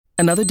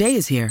Another day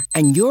is here,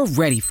 and you're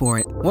ready for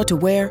it. What to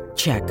wear?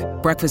 Check.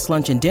 Breakfast,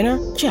 lunch, and dinner?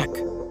 Check.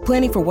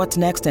 Planning for what's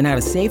next and how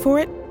to save for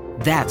it?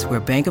 That's where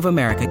Bank of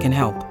America can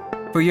help.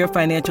 For your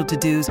financial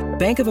to-dos,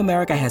 Bank of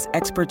America has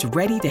experts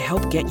ready to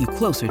help get you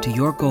closer to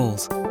your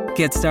goals.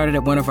 Get started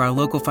at one of our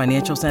local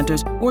financial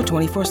centers or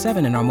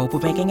 24/7 in our mobile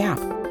banking app.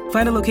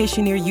 Find a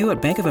location near you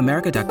at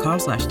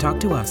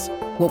bankofamerica.com/talktous.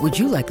 What would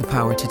you like the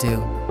power to do?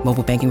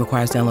 Mobile banking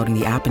requires downloading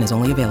the app and is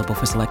only available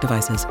for select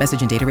devices.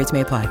 Message and data rates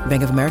may apply.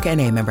 Bank of America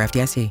N.A., member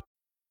FDIC.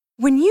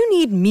 When you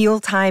need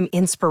mealtime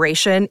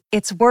inspiration,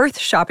 it's worth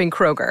shopping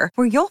Kroger,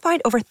 where you'll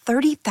find over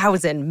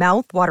 30,000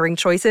 mouth-watering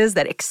choices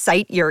that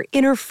excite your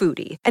inner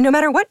foodie. And no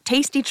matter what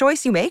tasty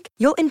choice you make,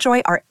 you'll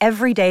enjoy our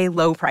everyday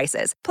low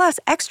prices, plus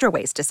extra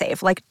ways to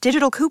save, like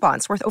digital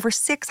coupons worth over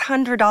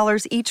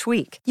 $600 each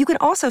week. You can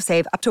also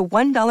save up to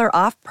 $1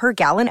 off per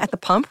gallon at the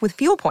pump with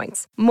fuel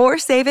points. More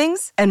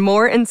savings and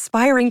more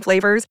inspiring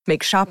flavors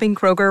make shopping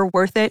Kroger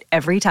worth it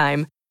every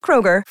time.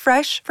 Kroger,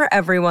 fresh for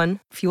everyone.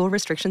 Fuel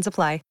restrictions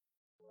apply.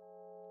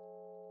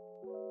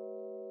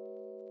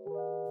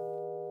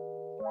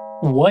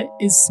 What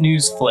is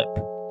Snooze Flip?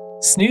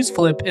 Snooze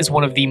Flip is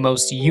one of the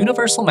most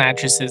universal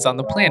mattresses on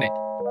the planet.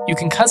 You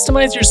can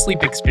customize your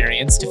sleep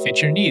experience to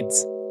fit your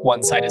needs.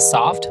 One side is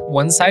soft,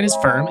 one side is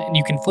firm, and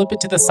you can flip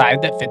it to the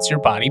side that fits your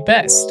body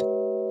best.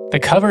 The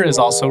cover is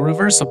also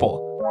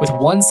reversible, with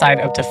one side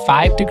up to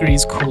 5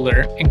 degrees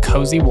cooler and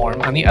cozy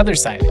warm on the other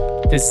side.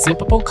 This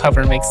zippable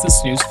cover makes the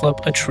Snooze Flip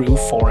a true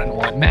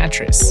 4-in-1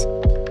 mattress.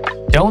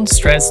 Don't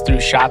stress through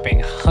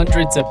shopping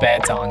hundreds of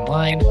beds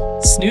online.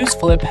 Snooze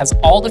Flip has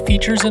all the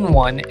features in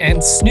one,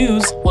 and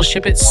Snooze will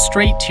ship it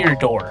straight to your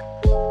door.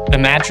 The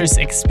mattress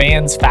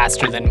expands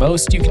faster than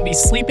most. You can be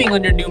sleeping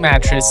on your new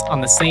mattress on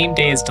the same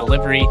day as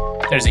delivery.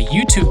 There's a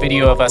YouTube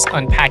video of us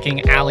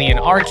unpacking Allie and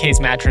RK's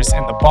mattress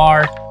in the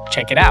bar.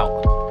 Check it out.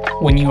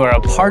 When you are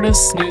a part of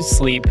Snooze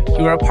Sleep,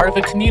 you are a part of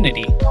a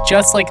community,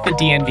 just like the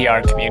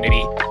DNVR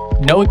community.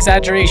 No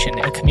exaggeration,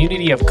 a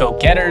community of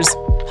go-getters,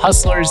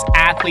 hustlers,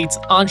 athletes,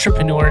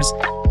 entrepreneurs,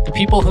 the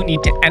people who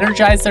need to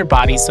energize their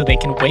bodies so they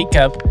can wake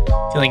up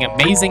feeling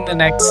amazing the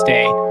next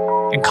day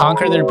and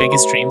conquer their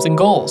biggest dreams and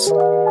goals.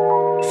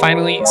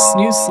 Finally,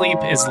 Snooze Sleep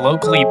is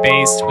locally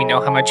based. We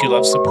know how much you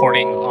love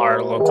supporting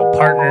our local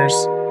partners.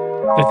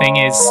 The thing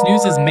is,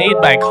 Snooze is made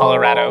by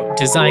Colorado,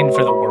 designed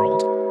for the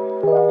world.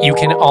 You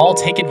can all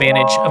take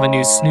advantage of a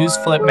new Snooze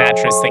Flip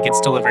mattress that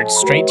gets delivered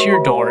straight to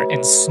your door,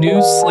 and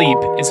Snooze Sleep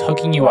is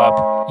hooking you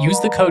up. Use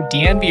the code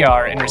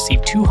DNVR and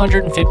receive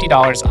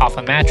 $250 off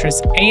a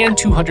mattress and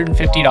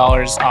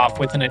 $250 off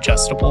with an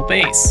adjustable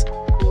base.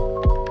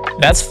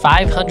 That's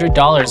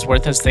 $500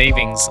 worth of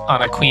savings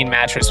on a queen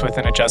mattress with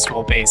an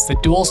adjustable base. The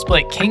dual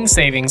split king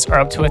savings are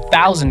up to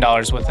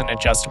 $1,000 with an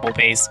adjustable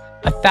base.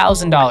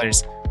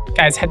 $1,000.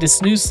 Guys, head to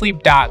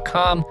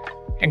snoozesleep.com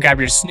and grab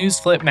your Snooze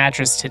Flip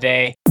mattress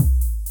today.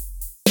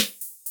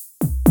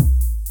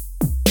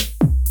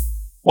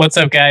 What's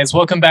up, guys?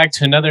 Welcome back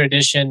to another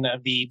edition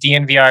of the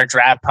DNVR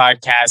Draft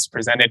Podcast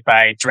presented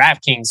by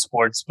DraftKings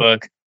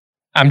Sportsbook.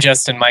 I'm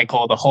Justin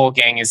Michael. The whole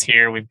gang is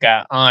here. We've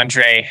got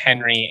Andre,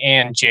 Henry,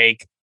 and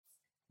Jake.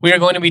 We are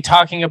going to be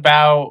talking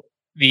about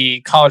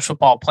the college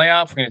football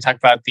playoff. We're going to talk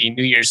about the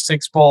New Year's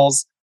Six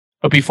Bowls.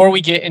 But before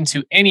we get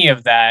into any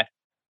of that,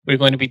 we're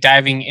going to be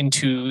diving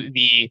into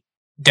the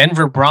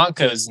Denver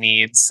Broncos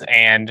needs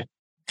and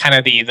kind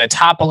of the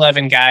top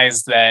 11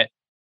 guys that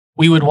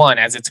we would want.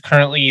 As it's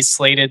currently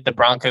slated, the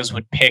Broncos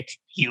would pick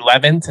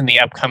 11th in the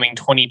upcoming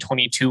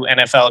 2022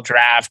 NFL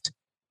draft.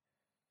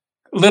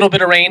 A little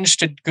bit of range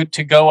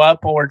to go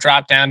up or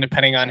drop down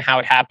depending on how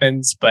it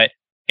happens, but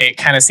it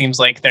kind of seems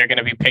like they're going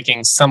to be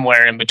picking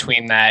somewhere in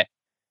between that,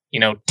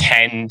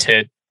 10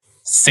 to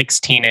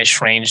 16-ish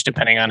range,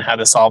 depending on how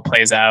this all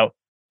plays out.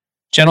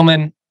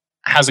 Gentlemen,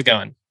 how's it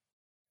going?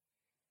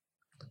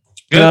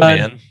 Good,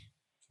 man.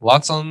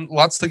 Lots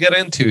to get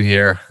into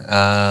here.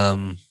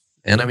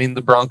 And I mean,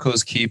 the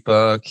Broncos keep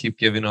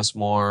giving us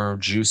more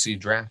juicy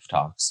draft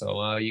talk,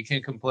 so you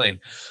can't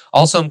complain.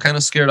 Also, I'm kind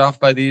of scared off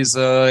by these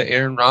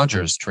Aaron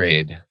Rodgers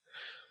trade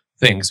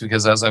things,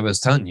 because as I was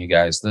telling you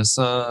guys, this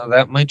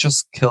that might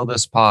just kill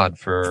this pod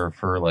for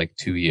like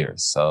 2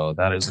 years. So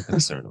that is a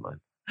concern of mine.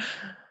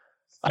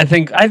 I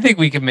think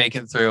we can make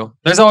it through.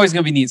 There's always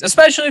going to be needs,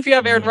 especially if you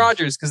have Aaron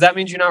Rodgers, because that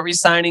means you're not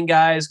re-signing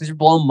guys because you're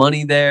blowing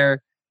money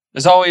there.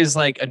 There's always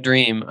like a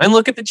dream. And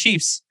look at the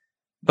Chiefs.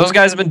 Those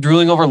guys have been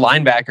drooling over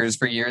linebackers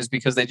for years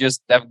because they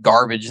just have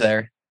garbage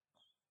there.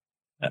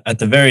 At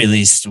the very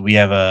least, we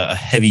have a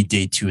heavy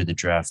day 2 of the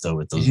draft, though,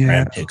 with those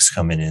Ram picks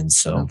coming in.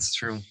 So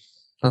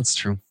That's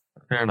true.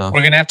 Fair enough.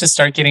 We're going to have to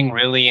start getting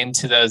really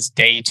into those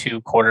day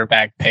 2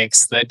 quarterback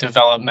picks, the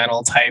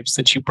developmental types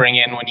that you bring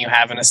in when you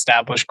have an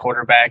established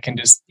quarterback, and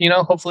just,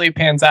 hopefully it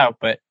pans out.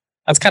 But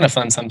that's kind of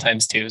fun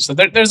sometimes too. So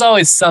there's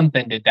always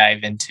something to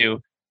dive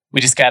into. We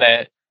just got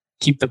to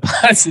keep the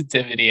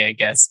positivity, I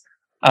guess.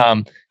 How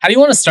do you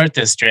want to start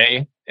this,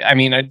 Dre? I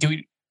mean, do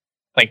we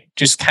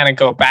just kind of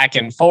go back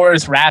and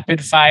forth,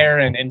 rapid fire,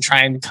 and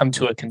try and come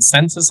to a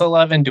consensus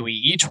 11? Do we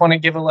each want to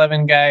give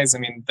 11 guys? I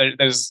mean,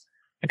 there's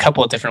a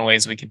couple of different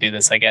ways we could do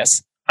this, I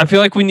guess. I feel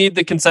like we need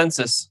the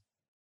consensus.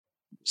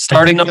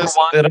 Starting number there's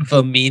one. a bit of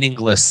a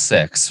meaningless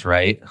 6,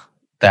 right?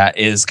 That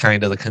is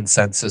kind of the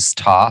consensus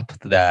top,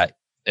 that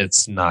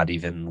it's not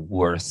even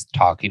worth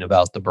talking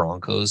about the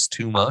Broncos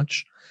too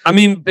much. I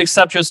mean,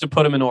 except just to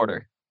put them in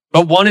order.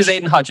 But one is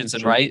Aiden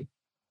Hutchinson, right?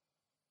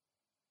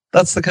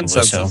 That's the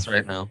consensus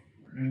right now.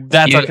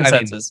 That's our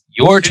consensus.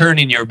 You're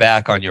turning your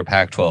back on your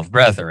Pac-12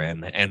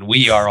 brethren, and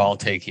we are all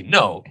taking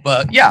note.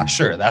 But yeah,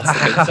 sure, that's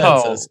the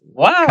consensus.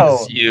 Wow.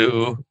 'Cause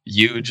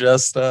you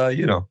just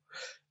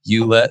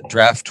you let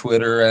Draft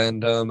Twitter and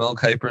Mel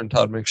Kiper and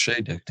Todd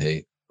McShay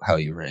dictate how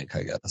you rank,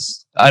 I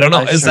guess. I don't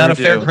know. Is that a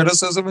fair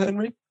criticism,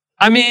 Henry?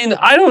 I mean,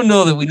 I don't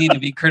know that we need to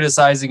be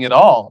criticizing at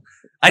all.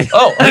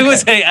 I would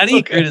say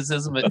any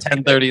criticism at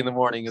 10:30 in the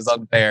morning is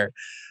unfair.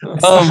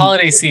 It's the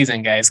holiday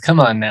season, guys.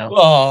 Come on now.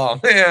 Oh,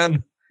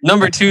 man.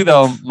 Number 2,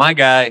 though, my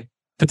guy,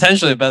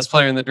 potentially the best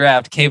player in the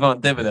draft, Kayvon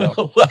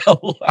Thibodeau. Wow.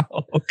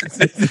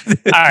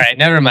 All right,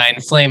 never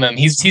mind. Flame him.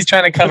 He's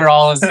trying to cover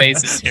all his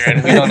bases here,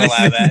 and we don't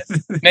allow that.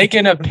 Make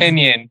an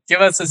opinion. Give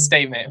us a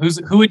statement.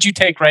 Who would you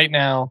take right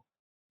now?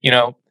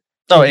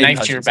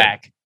 Knife to your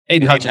back.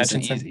 Aiden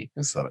Hutchinson, easy.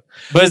 But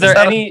But is there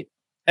any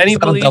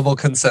belief? double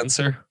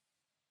consensus?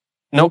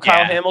 No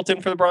Kyle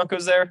Hamilton for the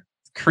Broncos there?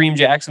 Kareem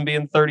Jackson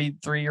being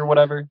 33 or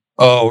whatever?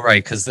 Oh,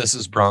 right, because this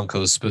is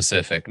Broncos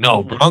specific.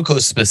 No,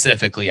 Broncos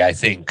specifically, I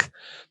think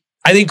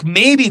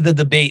maybe the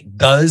debate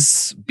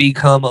does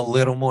become a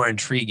little more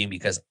intriguing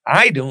because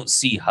I don't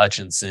see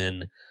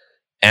Hutchinson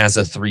as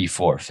a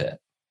 3-4 fit.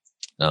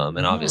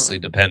 And obviously,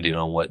 depending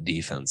on what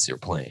defense you're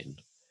playing.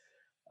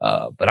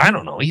 But I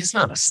don't know. He's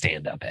not a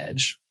stand-up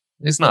edge.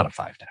 He's not a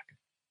 5-tech.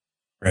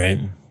 Right.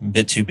 A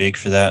bit too big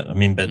for that. I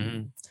mean, but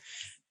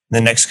the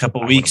next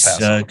couple weeks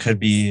could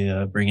be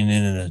bringing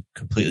in a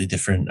completely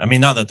different. I mean,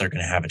 not that they're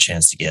going to have a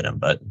chance to get him,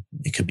 but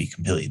it could be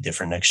completely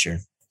different next year.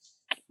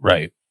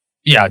 Right.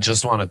 Yeah,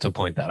 just wanted to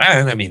point that out.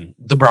 And I mean,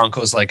 the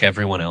Broncos, like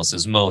everyone else,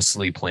 is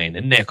mostly playing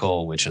in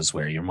nickel, which is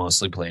where you're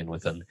mostly playing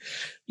with an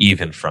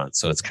even front.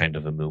 So it's kind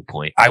of a moot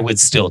point. I would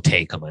still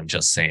take them. I'm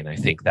just saying, I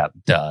think that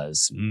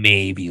does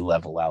maybe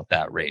level out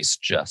that race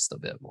just a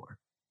bit more.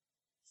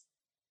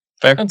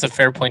 Fair. That's a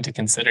fair point to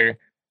consider.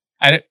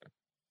 Kyle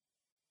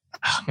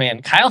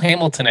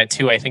Hamilton at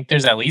 2, I think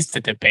there's at least a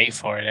debate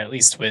for it, at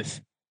least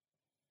with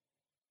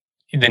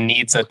the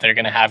needs that they're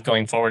going to have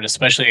going forward,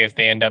 especially if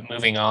they end up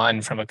moving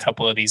on from a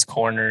couple of these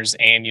corners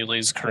and you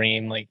lose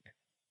Kareem. Like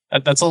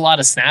that's a lot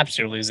of snaps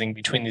you're losing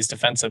between these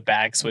defensive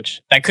backs,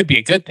 which that could be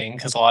a good thing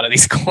because a lot of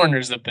these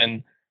corners have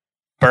been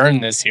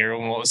burned this year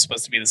when what was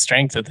supposed to be the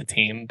strength of the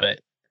team.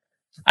 But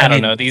I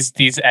don't know.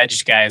 These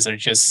edge guys are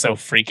just so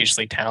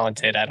freakishly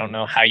talented. I don't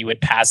know how you would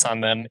pass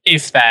on them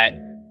if that,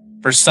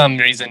 for some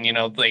reason,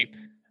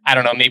 I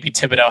don't know, maybe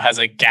Thibodeau has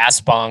a gas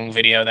bong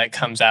video that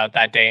comes out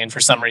that day and for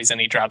some reason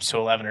he drops to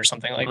 11 or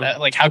something like that.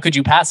 Like, how could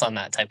you pass on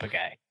that type of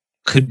guy?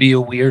 Could be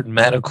a weird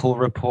medical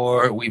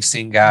report. We've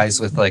seen guys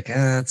with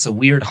it's a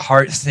weird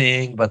heart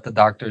thing, but the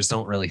doctors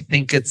don't really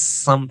think it's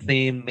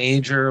something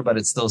major, but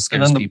it still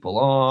scares people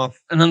off.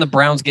 And then the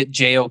Browns get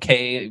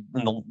JOK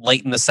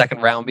late in the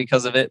second round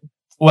because of it.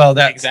 Well,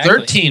 that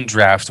 13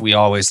 draft we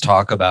always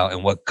talk about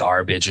and what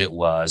garbage it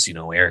was.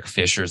 Eric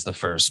Fisher's the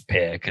first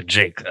pick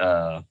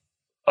and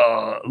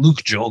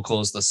Luke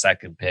Jokel's the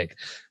second pick.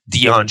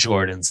 Deion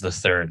Jordan's the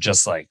third,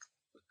 just like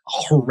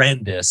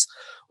horrendous.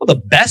 Well, the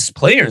best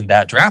player in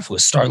that draft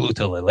was Star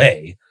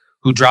Lotulelei,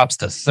 who drops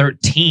to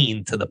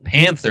 13 to the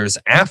Panthers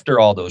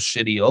after all those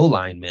shitty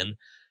O-linemen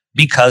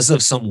because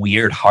of some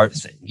weird heart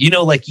thing.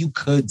 You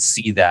could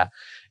see that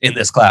in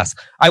this class.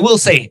 I will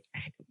say,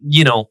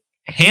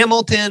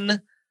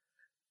 Hamilton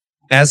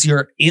as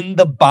your in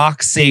the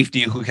box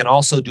safety who can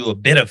also do a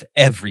bit of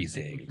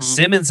everything. Mm-hmm.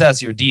 Simmons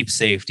as your deep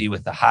safety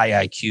with the high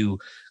IQ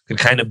could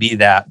kind of be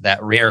that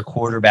rare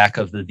quarterback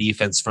of the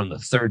defense from the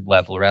third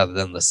level rather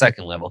than the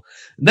second level.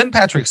 And then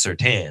Patrick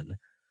Surtain.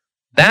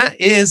 That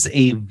is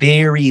a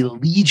very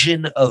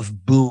Legion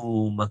of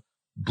Boom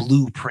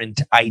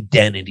blueprint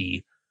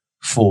identity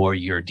for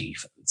your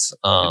defense.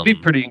 It'd be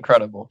pretty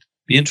incredible.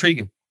 Be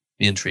intriguing.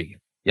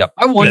 Yep.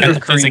 I wonder the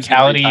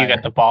physicality. You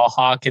got the ball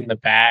hawk in the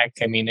back.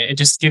 I mean, it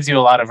just gives you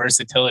a lot of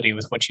versatility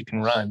with what you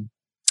can run.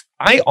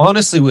 I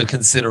honestly would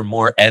consider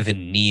more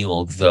Evan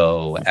Neal,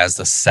 though, as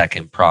the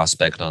second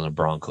prospect on the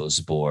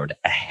Broncos board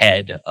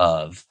ahead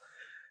of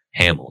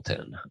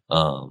Hamilton.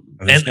 I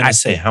was going to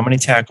say, how many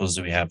tackles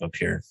do we have up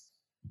here?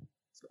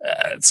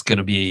 It's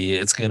gonna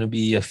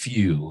be a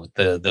few.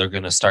 They're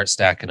gonna start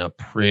stacking up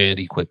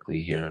pretty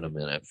quickly here in a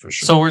minute for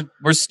sure. So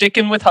we're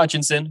sticking with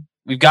Hutchinson.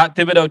 We've got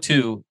Thibodeau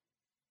too.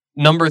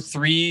 Number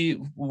 3,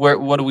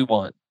 what do we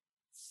want?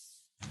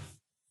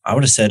 I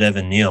would have said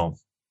Evan Neal.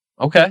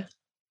 Okay,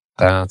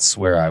 that's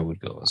where I would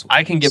go as well.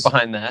 I can get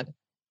behind that.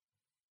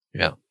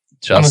 Yeah,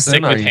 Justin, I'm gonna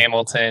stick with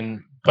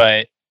Hamilton,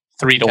 but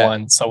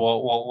 3-1. So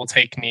we'll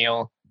take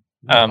Neal.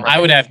 I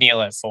would have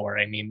Neal at 4.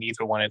 I mean,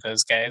 either one of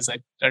those guys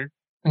are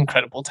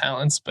incredible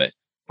talents. But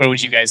where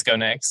would you guys go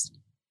next?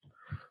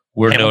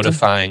 We're Hamilton?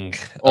 Notifying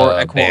or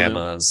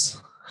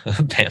Bama's.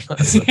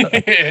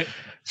 Bama's.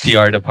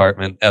 PR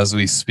department as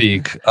we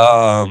speak.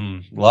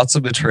 Lots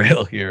of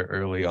betrayal here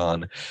early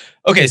on.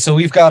 Okay, so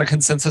we've got a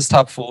consensus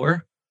top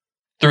 4.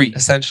 3.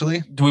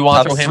 Essentially. Do we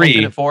want to Top throw 3.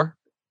 Hamilton at 4?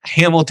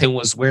 Hamilton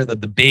was where the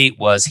debate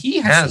was. He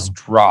has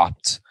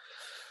dropped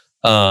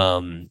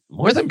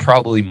more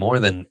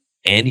than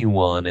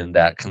anyone in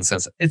that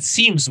consensus. It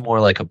seems more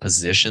like a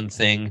position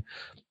thing.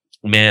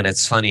 Man,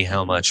 it's funny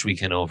how much we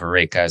can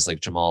overrate guys like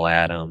Jamal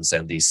Adams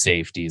and these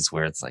safeties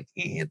where it's like,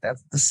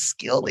 that's the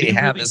skill they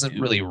have isn't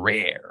really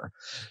rare.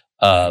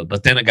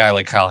 But then a guy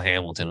like Kyle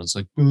Hamilton, it's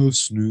like,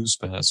 snooze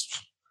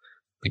fest.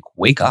 Like,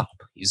 wake up.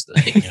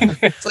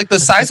 It's like the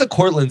size of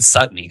Cortland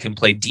Sutton. He can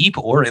play deep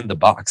or in the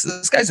box.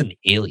 This guy's an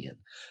alien.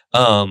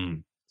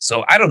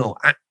 So I don't know.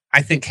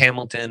 I think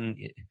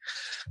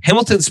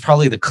Hamilton's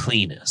probably the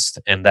cleanest,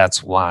 and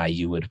that's why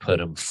you would put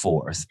him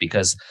 4th,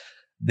 because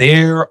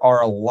there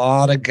are a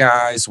lot of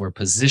guys where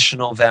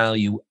positional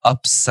value,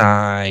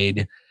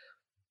 upside,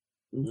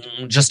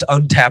 just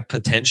untapped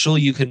potential,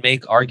 you can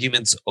make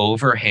arguments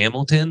over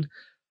Hamilton.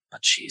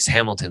 But geez,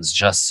 Hamilton's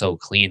just so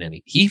clean,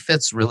 and he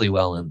fits really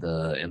well in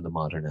the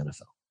modern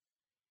NFL.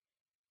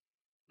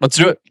 Let's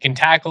do it. He can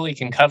tackle, he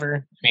can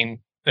cover. I mean,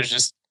 there's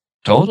just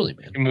totally,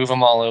 man. You move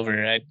him all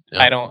over.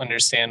 I don't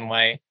understand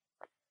why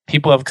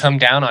people have come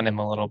down on him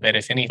a little bit.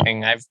 If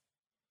anything,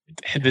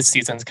 this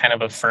season's kind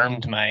of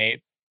affirmed my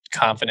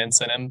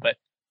confidence in him. But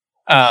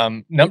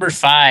number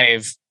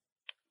 5.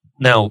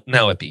 Now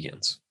it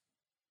begins.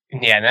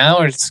 Yeah,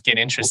 now it's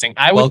getting interesting.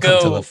 I would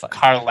go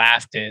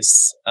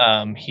Karlaftis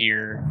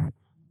here.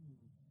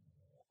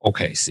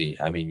 Okay, see,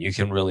 I mean, you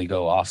can really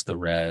go off the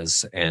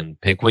res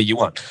and pick what you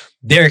want.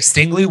 Derek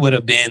Stingley would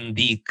have been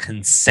the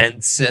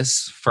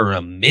consensus for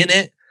a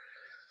minute.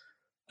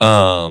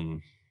 The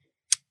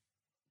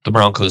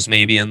Broncos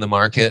may be in the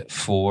market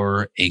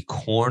for a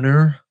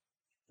corner.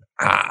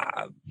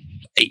 I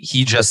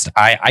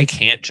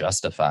can't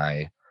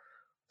justify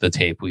the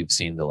tape we've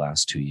seen the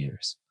last 2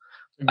 years.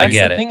 I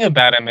get the thing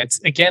about him. It's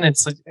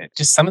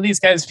just some of these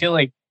guys feel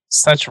like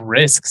such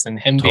risks, and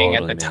him being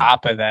at the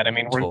top of that. I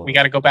mean, we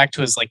got to go back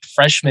to his like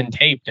freshman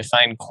tape to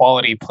find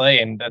quality play,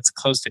 and that's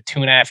close to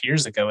 2.5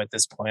 years ago at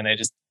this point.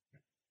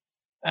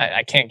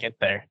 I can't get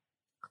there.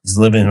 He's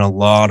living a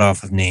lot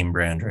off of name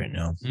brand right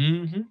now.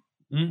 Mm-hmm.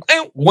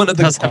 And one of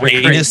the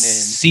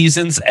greatest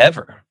seasons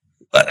ever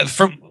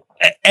from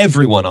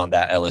everyone on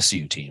that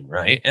LSU team,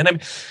 right? And I'm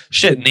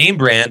name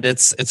brand.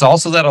 It's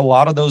also that a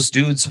lot of those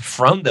dudes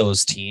from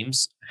those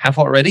teams have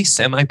already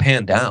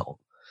semi-panned out,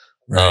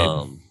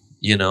 right?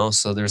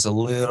 So there's a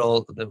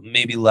little,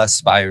 maybe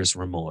less buyer's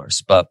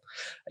remorse, but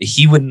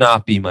he would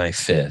not be my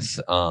 5th.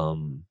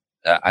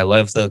 I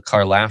love the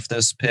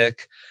Karlaftis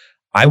pick.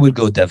 I would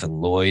go Devin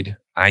Lloyd.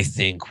 I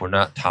think we're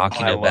not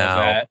talking about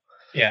that.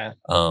 Yeah.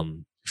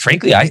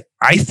 Frankly, I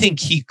think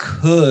he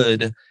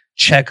could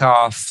check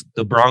off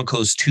the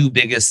Broncos' 2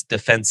 biggest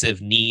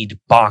defensive need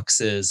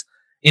boxes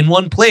in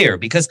one player,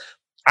 because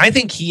I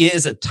think he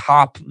is a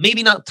top,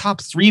 maybe not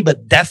top 3,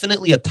 but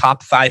definitely a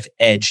top 5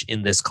 edge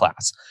in this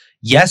class.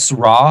 Yes,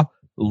 raw,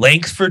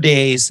 length for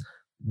days,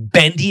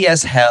 bendy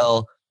as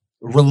hell,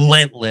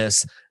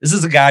 relentless. This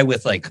is a guy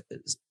with like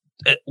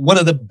one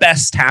of the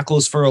best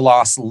tackles for a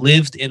loss,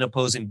 lived in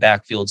opposing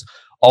backfields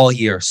all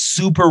year.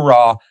 Super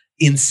raw,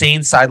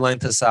 insane sideline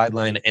to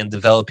sideline, and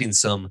developing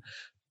some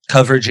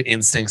coverage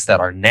instincts that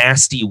are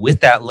nasty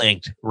with that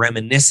length,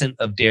 reminiscent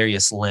of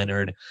Darius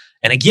Leonard.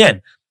 And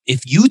again,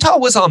 if Utah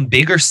was on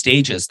bigger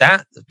stages,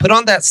 that put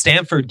on that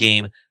Stanford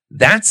game,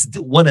 that's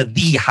one of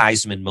the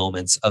Heisman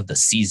moments of the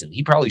season.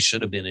 He probably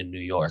should have been in New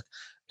York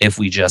if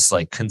we just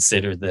like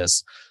consider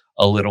this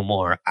a little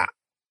more.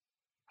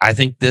 I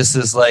think this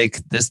is like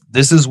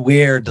this is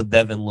where the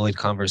Devin Lloyd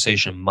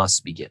conversation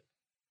must begin.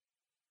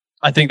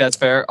 I think that's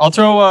fair. I'll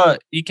throw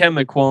Ikem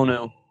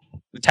Ekwonu,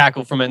 the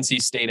tackle from NC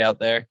State, out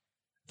there.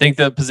 I think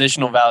the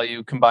positional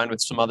value combined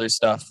with some other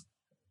stuff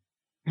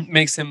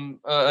makes him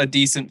a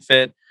decent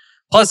fit.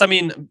 Plus, I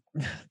mean,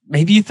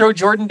 maybe you throw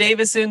Jordan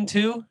Davis in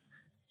too.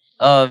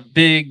 A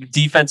big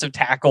defensive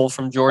tackle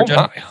from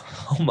Georgia.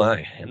 Oh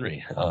my,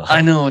 Henry.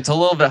 I know it's a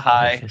little bit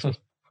high.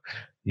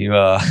 You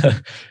got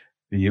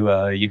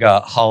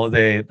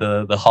holiday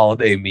the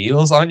holiday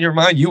meals on your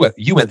mind. You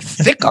went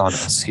thick on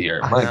us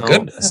here. My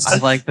goodness. I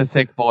like the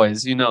thick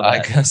boys. You know that. I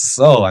guess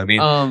so. I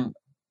mean,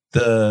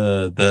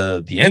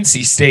 the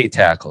NC State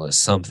tackle is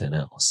something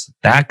else.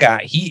 That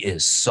guy, he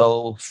is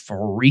so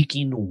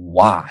freaking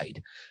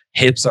wide.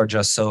 Hips are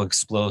just so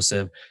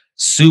explosive.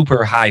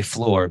 Super high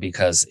floor,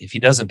 because if he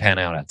doesn't pan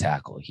out at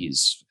tackle,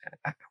 he's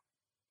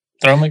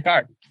throw him a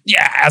guard.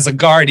 Yeah, as a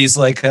guard, he's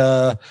like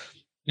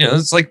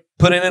it's like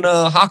putting in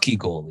a hockey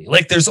goalie.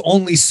 Like there's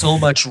only so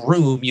much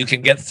room you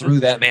can get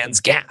through that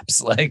man's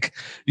gaps. Like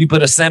you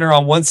put a center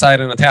on one side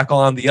and a tackle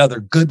on the other.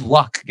 Good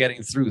luck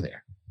getting through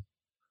there.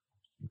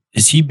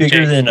 Is he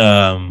bigger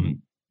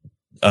than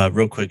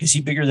real quick? Is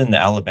he bigger than the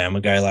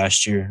Alabama guy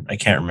last year? I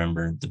can't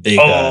remember. The big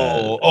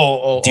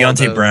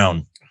Deontay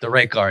Brown. The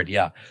right guard,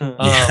 yeah.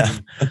 Yeah.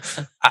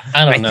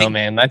 I don't know,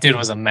 man. That dude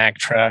was a Mack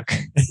truck.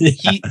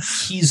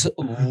 He's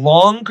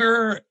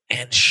longer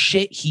and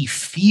shit. He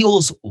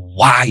feels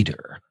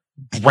wider.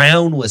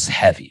 Brown was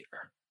heavier.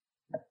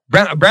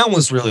 Brown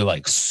was really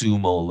like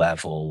sumo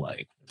level,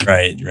 like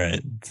Right.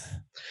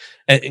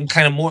 and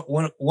kind of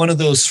more one of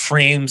those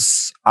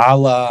frames a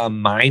la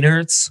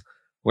Minerts,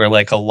 where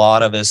like a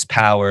lot of his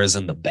power is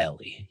in the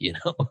belly, you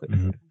know.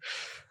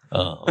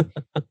 Mm-hmm.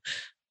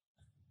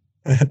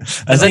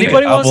 Does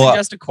anybody want to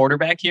suggest a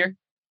quarterback here?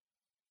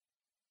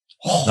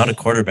 Not a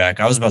quarterback.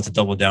 I was about to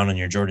double down on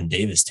your Jordan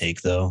Davis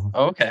take, though.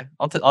 Oh, okay,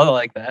 I'll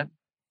like that.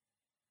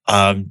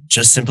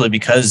 Just simply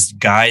because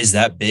guys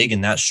that big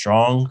and that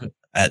strong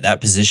at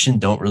that position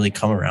don't really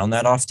come around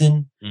that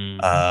often.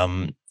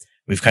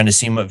 We've kind of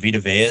seen what Vita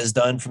Vea has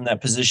done from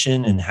that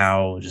position and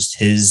how just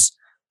his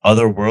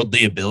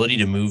otherworldly ability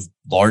to move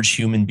large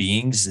human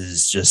beings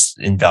is just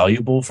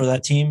invaluable for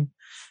that team.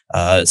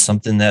 It's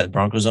something that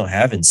Broncos don't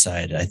have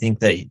inside. I think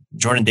that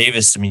Jordan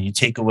Davis, I mean, you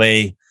take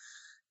away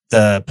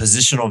the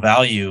positional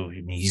value.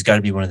 I mean, he's got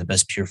to be one of the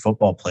best pure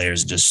football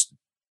players, just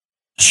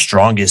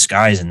strongest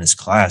guys in this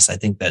class. I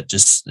think that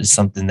just is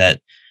something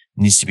that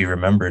needs to be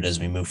remembered as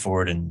we move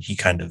forward. And he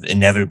kind of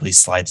inevitably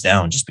slides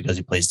down just because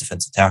he plays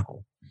defensive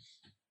tackle.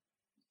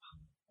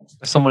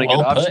 So many good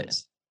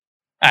options.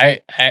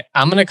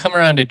 I'm going to come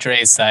around to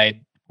Dre's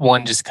side.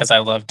 One, just because I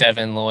love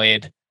Devin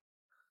Lloyd.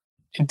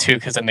 And two,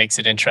 because it makes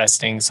it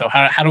interesting. So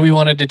how do we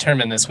want to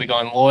determine this? We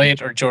going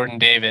Lloyd or Jordan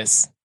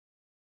Davis?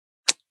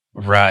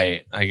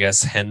 Right. I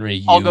guess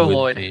Henry. I'll go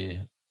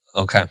Lloyd.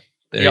 Okay.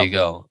 There you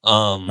go.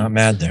 Not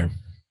mad there.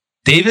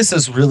 Davis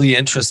is really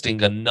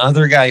interesting.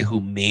 Another guy who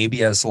maybe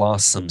has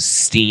lost some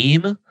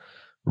steam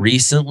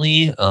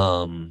recently.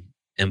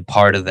 And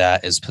part of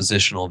that is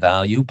positional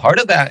value. Part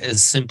of that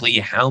is simply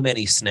how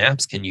many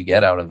snaps can you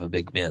get out of a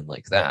big man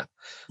like that?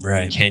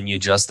 Right. Can you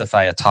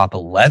justify a top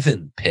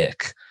 11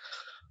 pick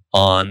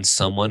on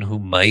someone who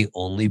might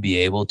only be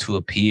able to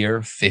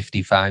appear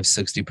 55,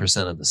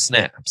 60% of the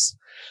snaps?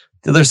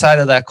 The other side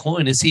of that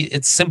coin is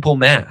it's simple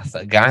math.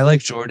 A guy like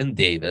Jordan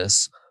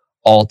Davis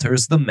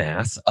alters the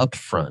math up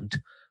front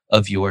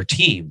of your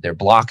team. They're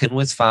blocking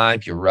with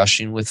 5, you're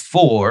rushing with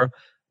 4,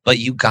 but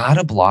you got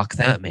to block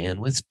that man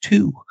with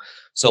 2.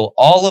 So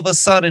all of a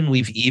sudden,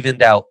 we've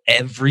evened out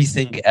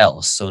everything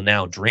else. So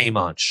now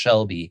Draymond,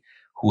 Shelby,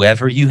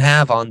 whoever you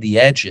have on the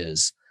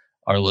edges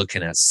are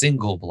looking at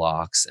single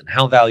blocks. And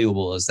how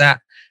valuable is that?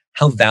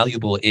 How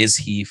valuable is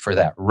he for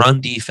that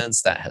run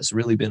defense that has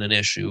really been an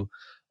issue?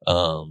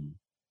 I'm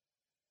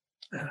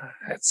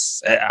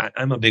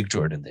a big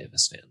Jordan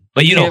Davis fan.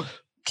 But, you know,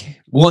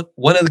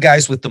 one of the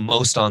guys with the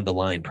most on the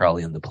line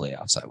probably in the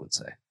playoffs, I would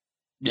say.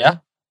 Yeah.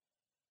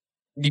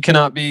 You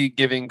cannot be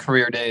giving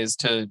career days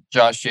to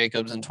Josh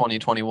Jacobs in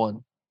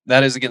 2021.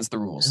 That is against the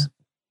rules.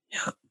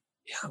 Yeah.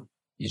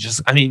 You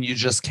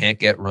just can't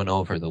get run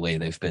over the way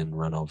they've been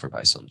run over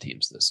by some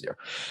teams this year.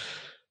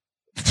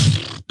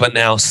 But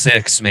now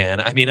 6,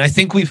 man. I mean, I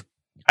think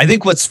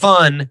what's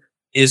fun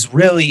is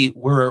really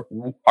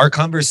our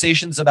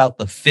conversations about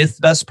the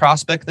 5th best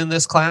prospect in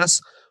this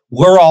class.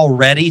 We're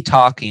already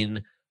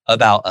talking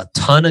about a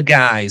ton of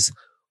guys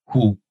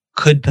who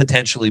could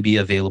potentially be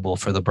available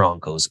for the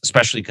Broncos,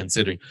 especially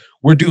considering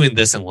we're doing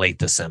this in late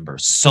December.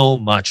 So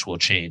much will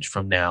change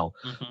from now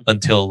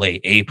until late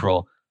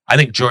April. I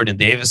think Jordan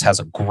Davis has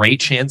a great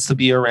chance to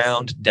be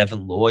around.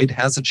 Devin Lloyd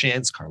has a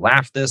chance.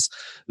 Karlaftis,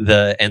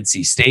 the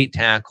NC State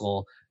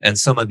tackle, and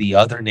some of the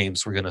other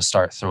names we're going to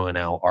start throwing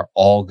out are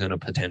all going to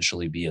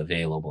potentially be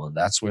available. And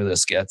that's where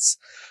this gets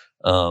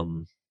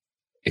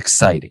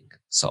exciting.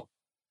 So,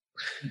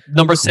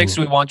 number 6,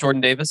 do we want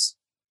Jordan Davis?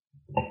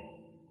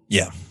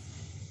 Yeah.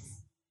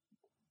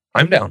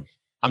 I'm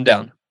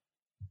down.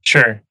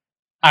 Sure.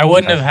 I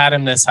wouldn't have had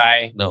him this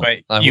high, No,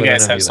 but you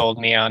guys have sold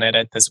me on it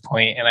at this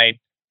point. And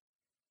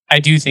I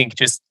do think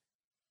just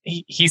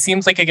he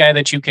seems like a guy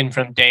that you can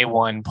from day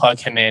one plug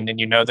him in and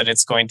you know that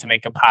it's going to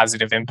make a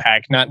positive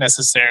impact, not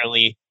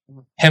necessarily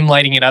him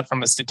lighting it up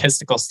from a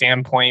statistical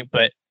standpoint,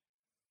 but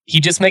he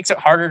just makes it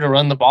harder to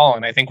run the ball.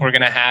 And I think we're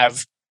going to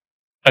have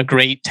a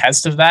great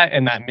test of that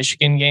in that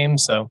Michigan game.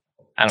 So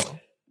I don't know.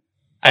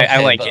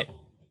 I like it.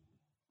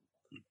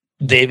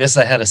 Davis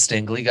ahead of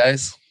Stingley,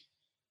 guys.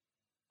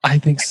 I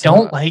think so. I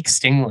don't like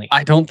Stingley.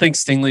 I don't think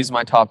Stingley's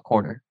my top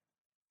corner.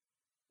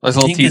 There's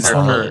a little teaser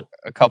for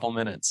a couple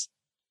minutes.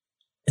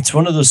 It's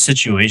one of those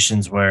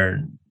situations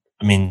where,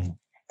 I mean,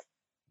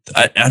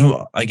 I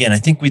don't, again, I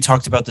think we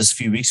talked about this a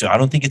few weeks ago. I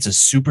don't think it's a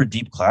super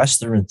deep class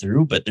through and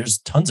through, but there's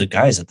tons of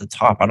guys at the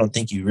top. I don't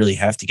think you really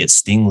have to get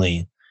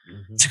Stingley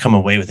to come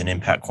away with an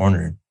impact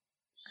corner.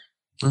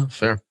 Oh,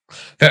 fair.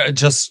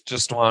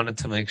 Just wanted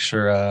to make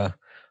sure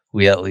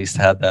we at least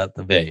had that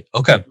debate.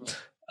 Okay.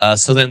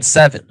 So then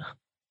 7.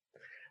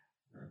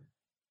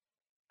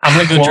 I'm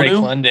going to go Drake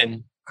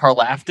London.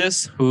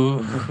 Karlaftis,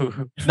 who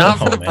not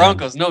for the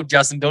Broncos. No,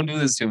 Justin, don't do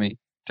this to me.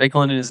 Drake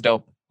London is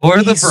dope. Or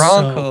the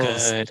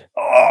Broncos. So good.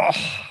 Oh.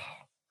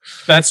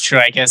 That's true.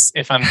 I guess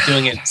if I'm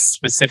doing it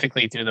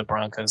specifically through the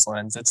Broncos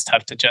lens, it's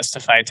tough to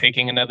justify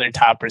taking another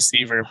top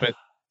receiver. But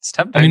It's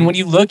tempting. I mean, when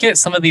you look at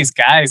some of these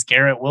guys,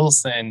 Garrett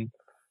Wilson,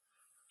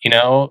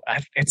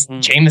 it's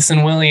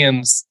Jameson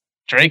Williams,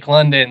 Drake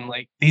London,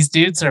 like these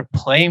dudes are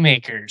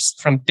playmakers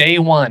from day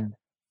one.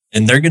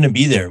 And they're going to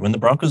be there when the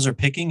Broncos are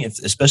picking,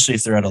 especially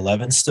if they're at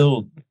 11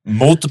 still.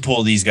 Multiple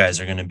of these guys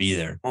are going to be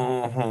there.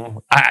 Mm-hmm.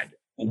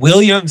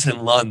 Williams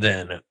and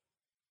London,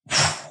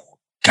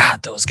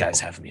 God, those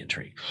guys have me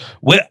intrigued.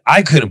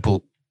 I couldn't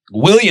pull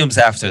Williams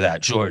after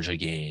that Georgia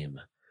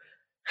game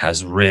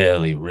has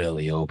really,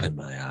 really opened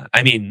my eye.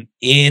 I mean,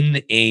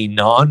 in a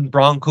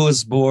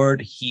non-Broncos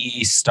board,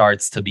 he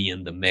starts to be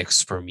in the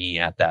mix for me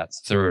at that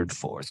third,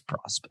 fourth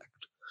prospect.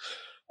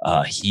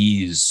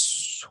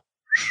 He's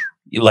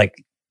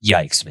like,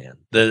 yikes, man.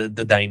 The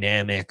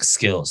dynamic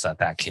skills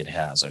that kid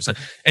has.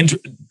 And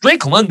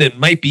Drake London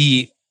might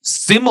be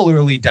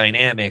similarly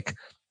dynamic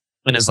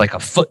and is like a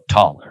foot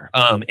taller.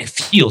 It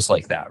feels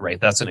like that, right?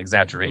 That's an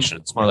exaggeration.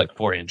 It's more like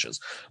 4 inches,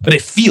 but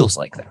it feels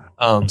like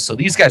that. So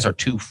these guys are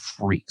two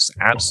freaks,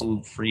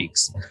 absolute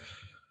freaks.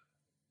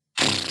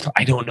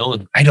 I don't know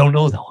though. I don't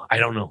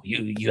know.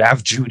 You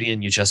have Judy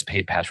and you just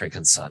paid Patrick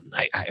and Sutton.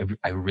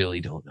 I really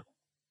don't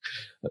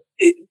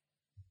know.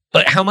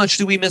 But how much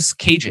do we miss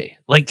KJ?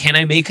 Like, can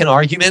I make an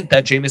argument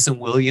that Jameson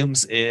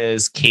Williams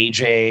is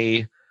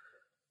KJ?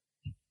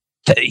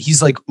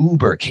 He's like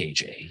Uber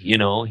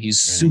KJ, he's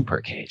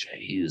super KJ.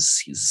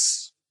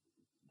 He's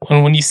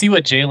when you see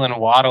what Jalen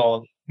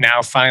Waddle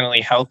now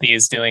finally healthy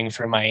is doing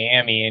for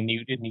Miami, and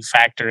you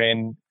factor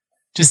in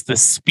just the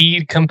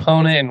speed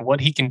component and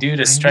what he can do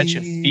to stretch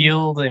a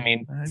field. I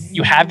mean,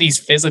 you have these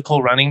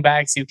physical running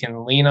backs you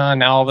can lean on.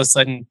 Now all of a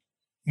sudden,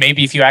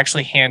 maybe if you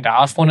actually hand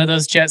off one of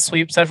those jet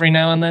sweeps every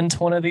now and then to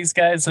one of these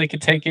guys, they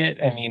could take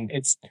it. I mean,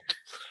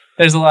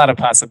 there's a lot of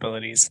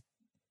possibilities.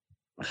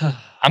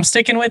 I'm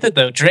sticking with it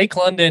though. Drake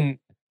London,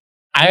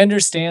 I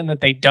understand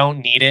that they don't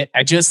need it.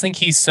 I just think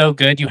he's so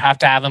good. You have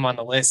to have him on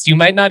the list. You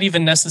might not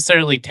even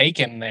necessarily take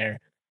him there.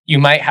 You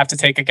might have to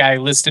take a guy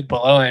listed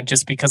below him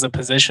just because of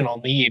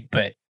positional need,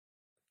 but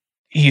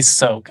he's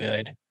so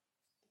good.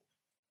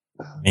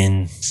 I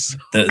mean,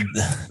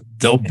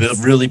 they'll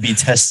really be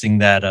testing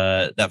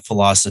that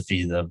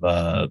philosophy of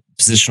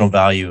positional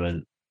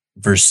value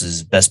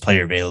versus best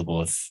player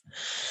available if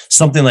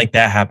something like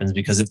that happens.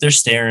 Because if they're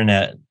staring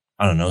at,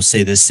 I don't know,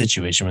 say this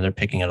situation where they're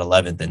picking at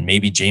 11th and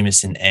maybe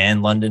Jameson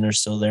and London are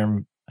still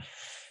there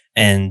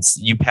and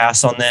you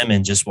pass on them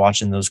and just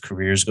watching those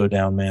careers go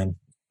down, man,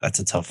 that's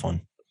a tough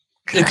one.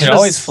 You can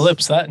always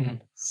flip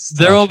Sutton.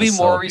 There will be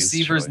more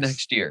receivers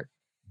next year.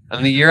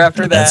 And the year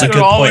after that, that's a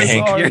good point,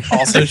 Hank.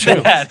 Also true.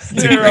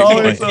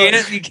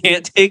 You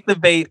can't take the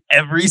bait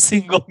every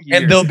single year.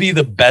 And they'll be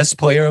the best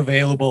player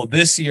available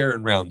this year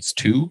in rounds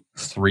 2,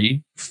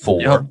 3,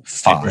 4,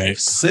 5,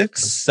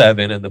 6,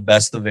 7, and the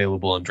best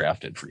available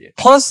undrafted free agent.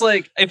 Plus,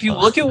 like, if you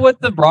look at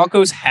what the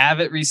Broncos have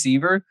at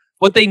receiver,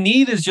 what they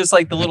need is just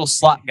like the little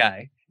slot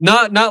guy.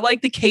 Not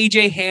like the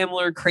KJ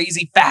Hamler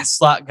crazy fast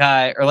slot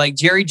guy, or like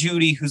Jerry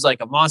Jeudy, who's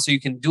like a monster. You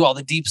can do all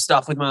the deep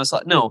stuff with him on the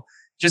slot. No.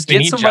 Just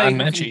get somebody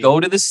who can go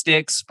to the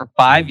sticks for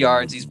 5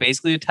 yards. He's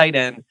basically a tight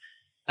end.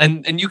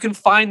 And you can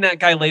find that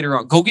guy later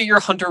on. Go get your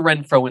Hunter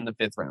Renfrow in the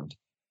 5th round.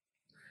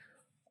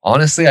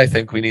 Honestly, I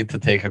think we need to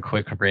take a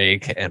quick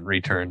break and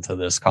return to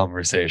this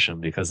conversation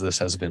because this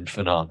has been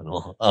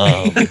phenomenal.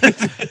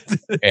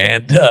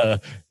 And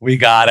we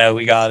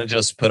gotta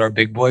just put our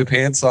big boy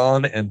pants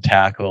on and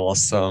tackle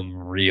some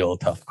real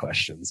tough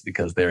questions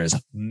because there is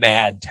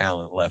mad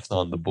talent left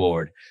on the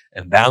board,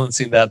 and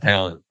balancing that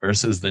talent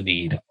versus the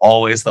need,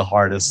 always the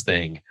hardest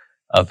thing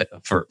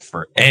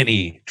for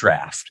any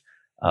draft,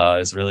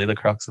 is really the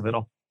crux of it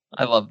all.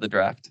 I love the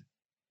draft.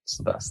 It's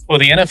the best. Well,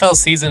 the NFL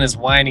season is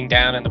winding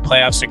down and the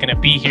playoffs are going to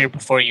be here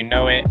before you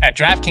know it. At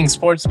DraftKings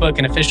Sportsbook,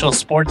 an official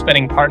sports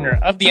betting partner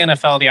of the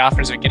NFL, the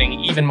offers are getting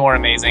even more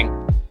amazing.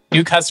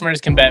 New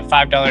customers can bet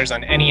 $5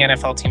 on any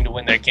NFL team to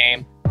win their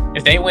game.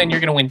 If they win, you're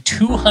going to win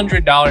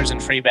 $200 in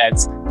free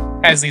bets,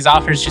 as these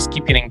offers just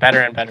keep getting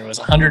better and better. It was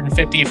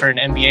 $150 for an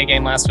NBA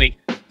game last week,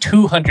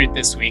 $200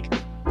 this week.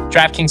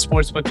 DraftKings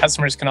Sportsbook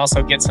customers can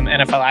also get some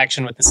NFL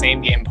action with the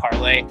same game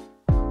parlay.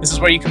 This is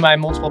where you combine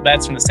multiple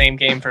bets from the same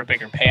game for a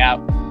bigger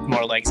payout. The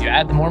more legs you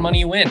add, the more money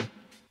you win.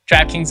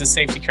 DraftKings is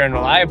safe, secure, and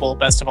reliable.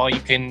 Best of all, you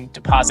can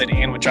deposit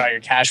and withdraw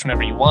your cash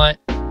whenever you want.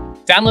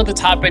 Download the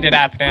top-rated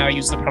app now.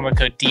 Use the promo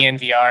code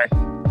DNVR.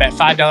 Bet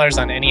 $5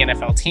 on any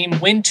NFL team.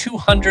 Win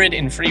 $200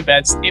 in free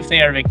bets if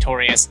they are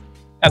victorious.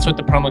 That's with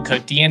the promo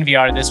code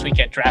DNVR this week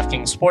at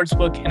DraftKings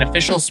Sportsbook, an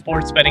official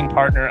sports betting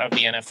partner of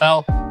the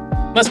NFL.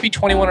 Must be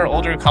 21 or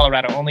older.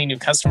 Colorado only. New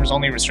customers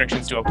only.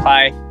 Restrictions do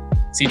apply.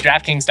 See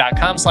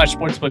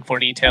DraftKings.com/sportsbook for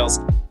details.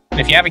 And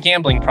if you have a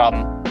gambling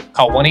problem,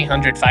 call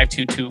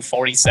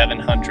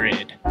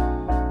 1-800-522-4700.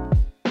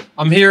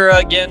 I'm here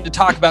again to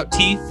talk about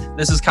teeth.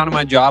 This is kind of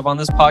my job on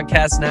this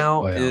podcast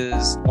now.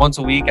 Is once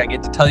a week I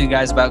get to tell you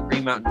guys about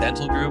Green Mountain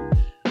Dental Group.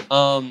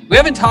 We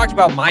haven't talked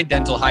about my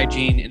dental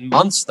hygiene in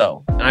months,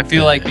 though. And I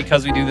feel like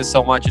because we do this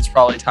so much, it's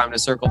probably time to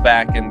circle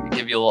back and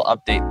give you a little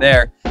update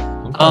there.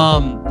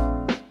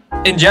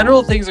 In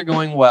general, things are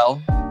going well.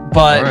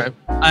 But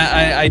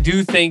I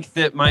do think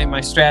that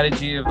my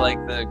strategy of like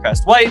the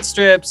Crest White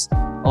strips,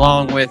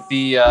 along with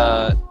the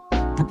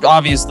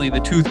obviously the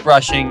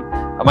toothbrushing.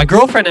 My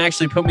girlfriend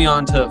actually put me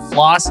on to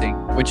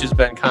flossing, which has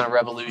been kind of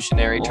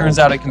revolutionary. Turns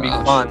out it can be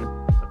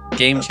fun,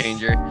 game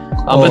changer.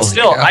 But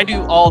still, I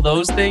do all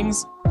those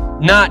things.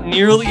 Not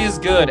nearly as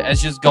good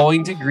as just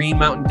going to Green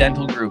Mountain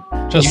Dental Group.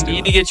 You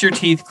need to get your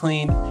teeth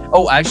cleaned.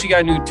 Oh, I actually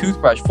got a new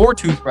toothbrush, 4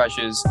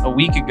 toothbrushes a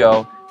week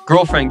ago.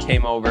 Girlfriend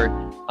came over,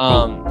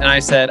 and I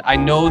said, I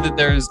know that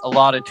there's a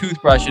lot of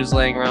toothbrushes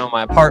laying around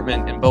my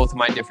apartment in both of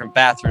my different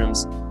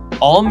bathrooms.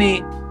 All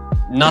me,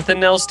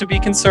 nothing else to be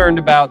concerned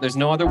about. There's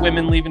no other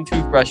women leaving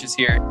toothbrushes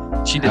here.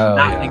 She did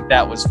not think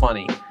that was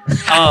funny.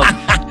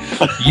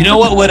 You know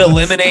what would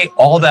eliminate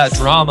all that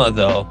drama,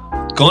 though?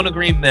 Going to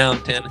Green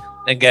Mountain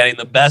and getting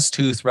the best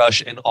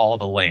toothbrush in all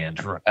the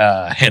land,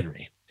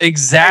 Henry.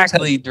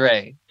 Exactly,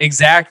 Dre.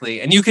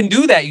 Exactly. And you can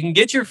do that. You can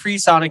get your free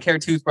Sonicare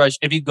toothbrush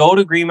if you go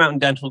to Green Mountain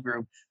Dental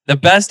Group, the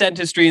best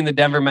dentistry in the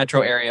Denver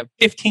metro area,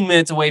 15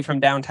 minutes away from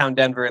downtown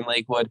Denver and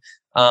Lakewood.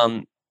 All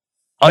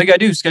you got to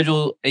do is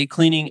schedule a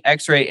cleaning,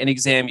 x-ray, and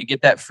exam. You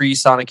get that free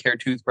Sonicare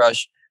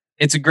toothbrush.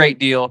 It's a great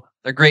deal.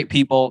 They're great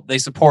people. They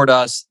support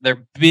us.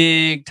 They're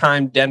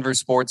big-time Denver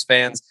sports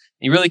fans.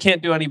 You really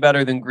can't do any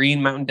better than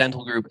Green Mountain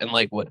Dental Group in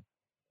Lakewood.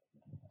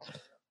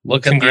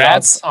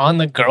 Congrats on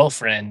the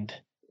girlfriend.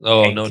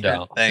 Oh, no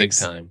doubt. Thanks.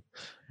 Big time.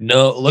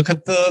 No, look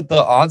at the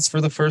odds for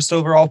the first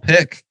overall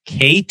pick.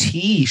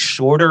 KT,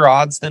 shorter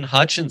odds than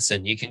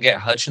Hutchinson. You can get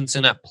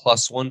Hutchinson at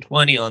plus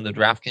 120 on the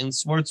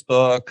DraftKings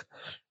Sportsbook.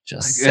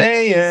 Just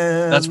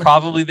saying. That's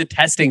probably the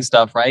testing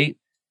stuff, right?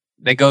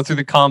 They go through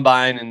the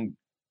combine and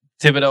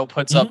Thibodeau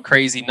puts up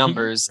crazy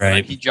numbers. Right.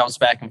 Like he jumps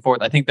back and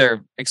forth. I think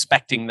they're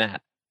expecting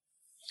that.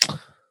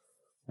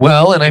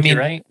 Well, and I mean,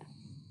 right.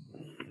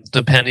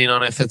 Depending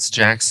on if it's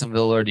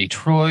Jacksonville or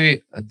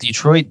Detroit,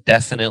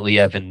 definitely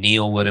Evan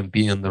Neal wouldn't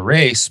be in the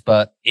race.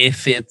 But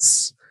if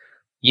it's,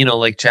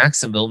 like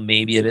Jacksonville,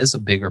 maybe it is a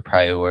bigger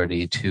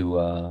priority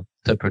to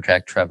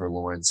protect Trevor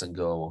Lawrence and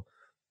go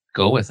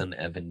with an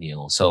Evan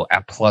Neal. So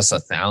at plus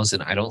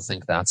 1,000, I don't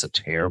think that's a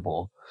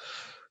terrible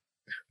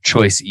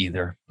choice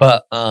either.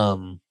 But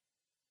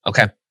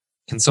okay,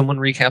 can someone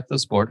recap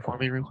this board for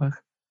me real quick?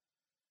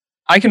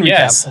 I can recap.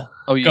 Yes.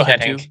 Oh, you go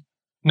can't ahead, too? Hank.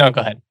 No, go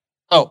ahead.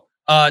 Oh,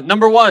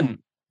 number 1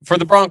 for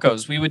the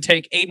Broncos, we would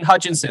take Aiden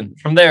Hutchinson.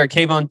 From there,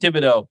 Kayvon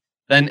Thibodeau.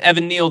 Then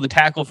Evan Neal, the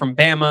tackle from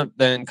Bama.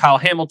 Then Kyle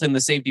Hamilton,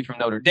 the safety from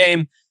Notre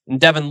Dame. And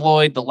Devin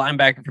Lloyd, the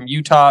linebacker from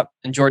Utah.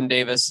 And Jordan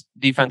Davis,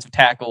 defensive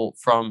tackle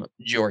from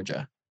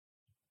Georgia.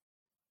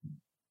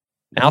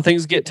 Now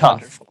things get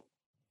tough. Wonderful.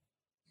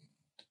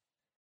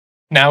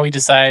 Now we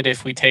decide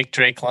if we take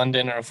Drake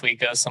London or if we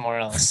go somewhere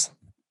else.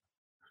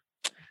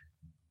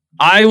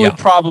 I would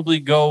probably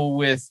go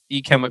with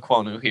Ikem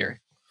Ekwonu here.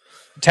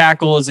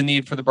 Tackle is a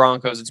need for the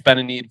Broncos. It's been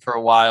a need for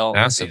a while.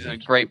 Massive. He's a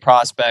great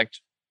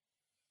prospect.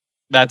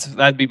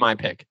 That'd be my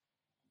pick.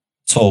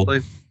 Sold.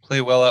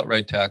 Play well at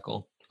right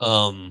tackle.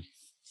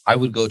 I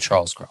would go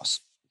Charles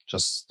Cross.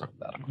 Just throwing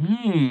that out.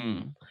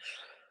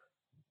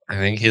 I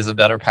think he's a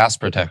better pass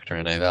protector,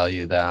 and I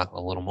value that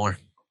a little more.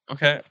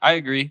 Okay, I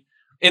agree.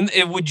 And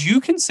would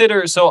you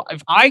consider, so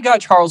if I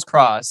got Charles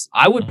Cross,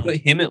 I would put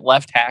him at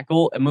left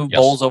tackle and move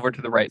Bowles over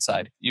to the right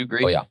side. You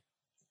agree? Oh, yeah.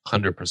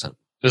 100%.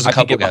 There's a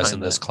couple guys in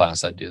this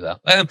class I'd do that.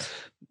 I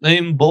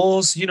mean,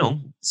 Bowles,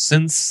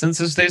 since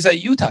his days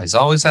at Utah, he's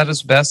always had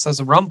his best as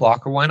a run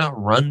blocker. Why not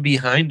run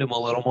behind him a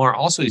little more?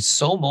 Also, he's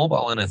so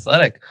mobile and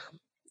athletic.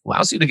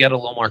 Allows you to get a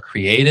little more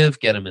creative,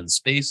 get him in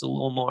space a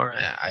little more.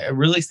 I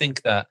really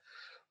think that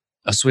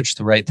a switch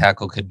to right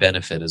tackle could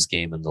benefit his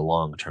game in the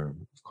long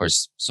term. Of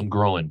course, some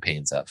growing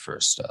pains at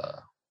first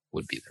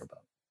would be there,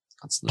 but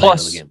that's the name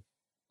of the game.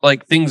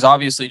 Like, things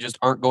obviously just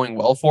aren't going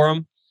well for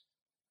him.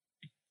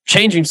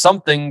 Changing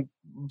something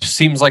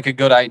seems like a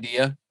good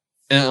idea,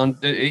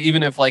 and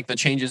even if like the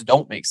changes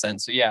don't make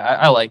sense. So yeah,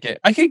 I like it.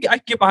 I could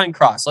get behind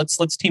Cross.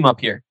 Let's team up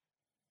here.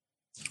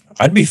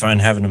 I'd be fine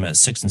having them at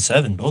 6 and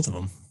 7, both of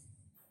them.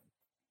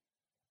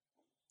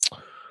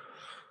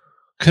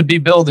 Could be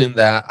building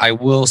that. I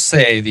will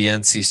say the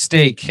NC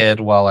State kid,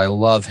 while I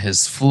love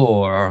his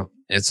floor,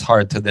 it's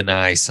hard to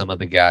deny some of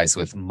the guys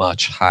with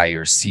much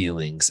higher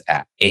ceilings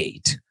at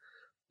 8.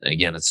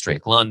 Again, it's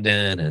Drake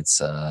London,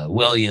 it's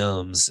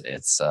Williams,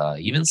 it's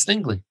even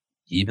Stingley.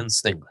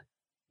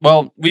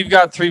 Well, we've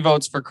got 3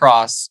 votes for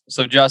Cross.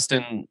 So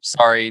Justin,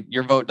 sorry,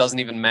 your vote doesn't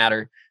even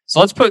matter. So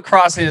let's put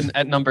Cross in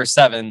at number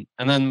 7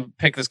 and then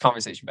pick this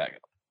conversation back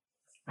up.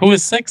 Who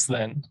was 6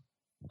 then?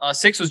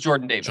 6 was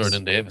Jordan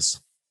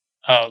Davis.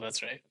 Oh,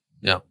 that's right.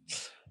 Yeah.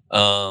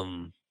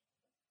 Oh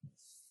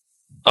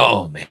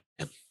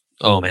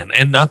man.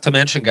 And not to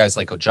mention guys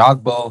like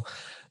Ojagbo,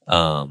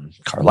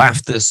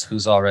 Karlaftis,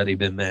 who's already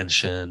been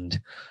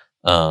mentioned,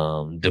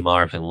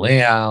 DeMarvin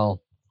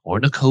Leal, or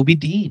Nakobe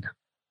Dean.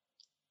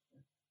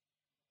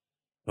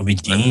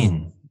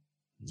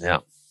 Yeah.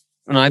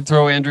 And I'd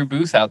throw Andrew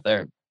Booth out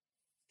there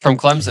from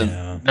Clemson.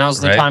 Yeah,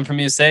 Now's the time for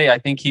me to say I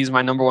think he's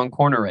my number 1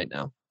 corner right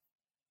now.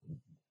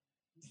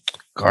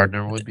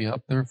 Gardner would be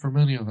up there for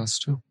many of us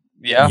too.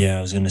 Yeah. Yeah,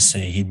 I was going to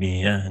say he'd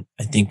be,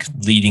 I think,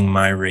 leading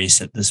my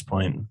race at this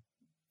point.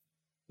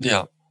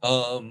 Yeah.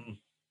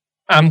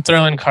 I'm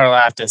throwing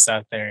Karlaftis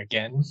out there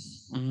again.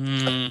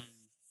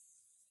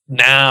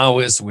 Now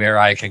is where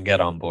I can get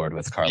on board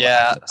with Karlaftis.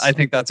 Yeah, I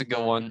think that's a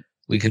good one.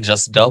 We can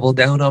just double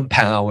down on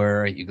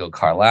power. You go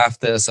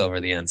Karlaftis over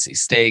the NC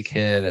State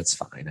kid. It's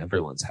fine.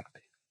 Everyone's happy.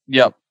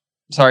 Yep.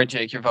 Sorry,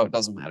 Jake. Your vote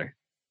doesn't matter.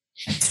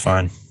 It's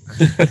fine.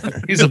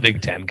 He's a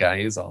Big Ten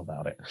guy. He's all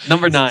about it.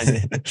 Number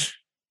 9.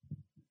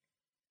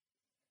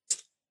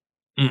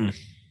 I'm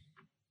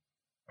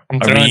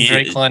throwing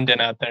Drake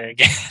London out there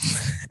again.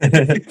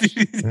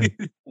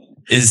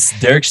 Is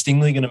Derek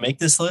Stingley going to make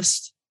this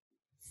list?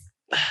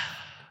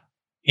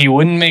 He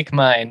wouldn't make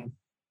mine.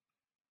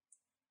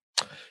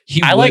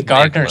 I like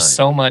Gardner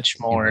so much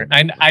more.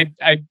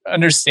 I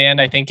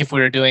understand. I think if we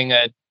were doing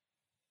a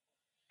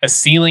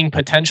ceiling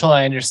potential,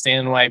 I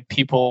understand why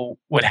people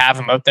would have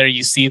him up there.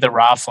 You see the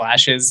raw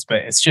flashes, but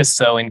it's just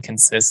so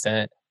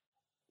inconsistent.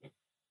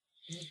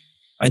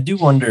 I do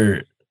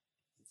wonder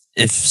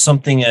if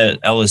something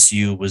at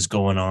LSU was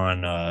going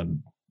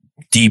on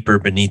deeper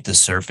beneath the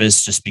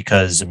surface, just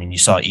because, I mean, you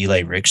saw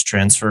Eli Ricks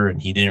transfer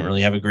and he didn't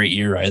really have a great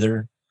year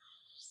either.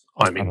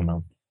 I don't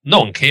know.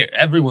 No one cared.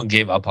 Everyone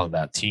gave up on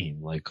that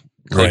team. Like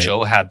Coach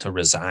O had to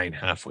resign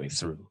halfway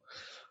through.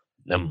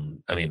 I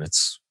mean,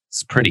 it's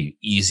pretty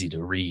easy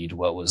to read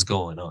what was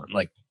going on.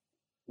 Like,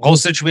 the whole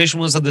situation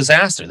was a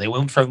disaster. They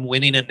went from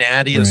winning a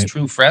natty as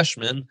true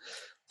freshmen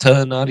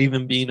to not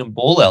even being a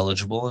bowl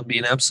eligible and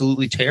being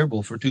absolutely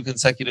terrible for 2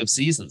 consecutive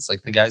seasons.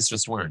 Like, the guys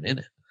just weren't in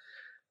it.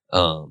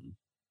 It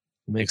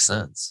makes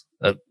sense.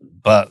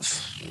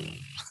 But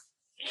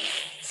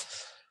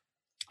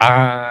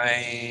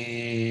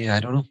I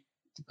don't know.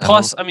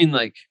 Plus, I mean,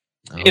 like,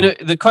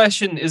 the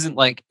question isn't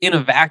like, in a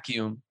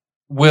vacuum,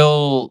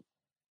 will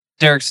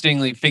Derek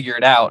Stingley figure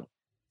it out?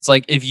 It's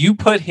like, if you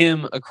put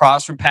him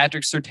across from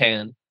Patrick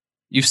Surtain,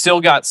 you've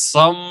still got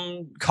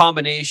some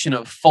combination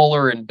of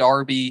Fuller and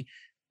Darby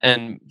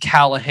and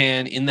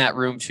Callahan in that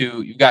room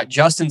too. You've got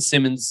Justin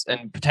Simmons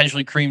and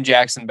potentially Kareem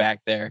Jackson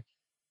back there.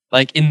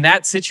 Like, in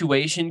that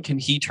situation, can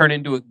he turn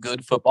into a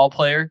good football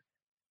player?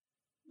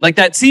 Like,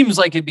 that seems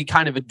like it'd be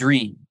kind of a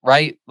dream,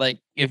 right? Like,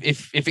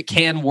 if it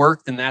can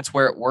work, then that's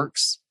where it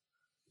works.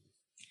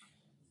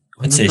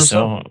 I'd say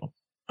so.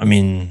 I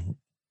mean,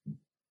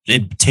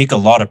 it'd take a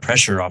lot of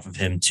pressure off of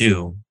him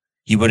too.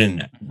 He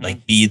wouldn't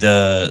like be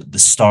the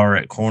star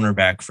at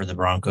cornerback for the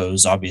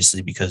Broncos,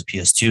 obviously, because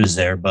PS2 is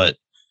there. But,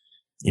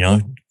 you know,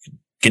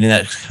 getting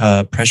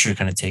that pressure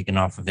kind of taken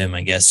off of him,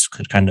 I guess,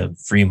 could kind of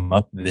free him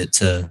up a bit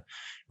to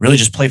really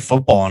just play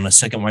football on a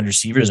second wide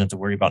receiver. Doesn't have to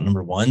worry about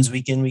number ones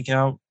week in, week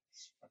out.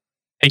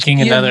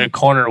 Taking another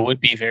corner would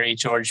be very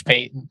George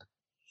Payton.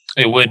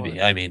 It would be.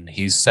 I mean,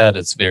 he said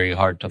it's very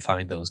hard to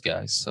find those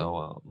guys.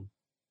 So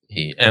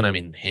him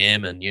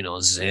and, you know,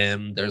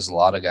 Zim, there's a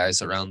lot of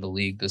guys around the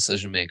league,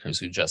 decision makers,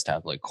 who just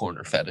have like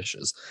corner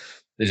fetishes.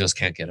 They just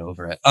can't get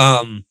over it.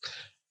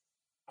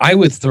 I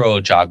would throw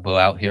Jogbo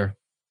out here.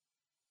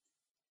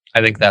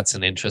 I think that's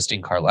an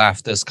interesting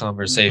Karlaftis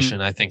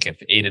conversation. I think if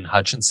Aiden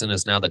Hutchinson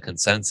is now the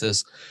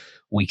consensus,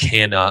 we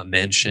cannot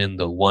mention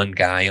the one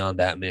guy on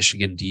that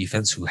Michigan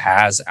defense who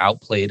has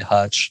outplayed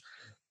Hutch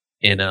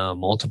in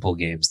multiple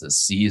games this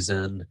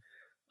season.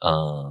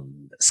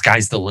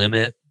 Sky's the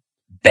limit.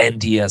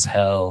 Bendy as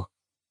hell.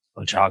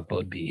 Ojogbo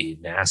would be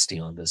nasty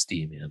on this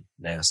D, man.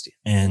 Nasty.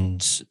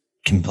 And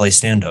can play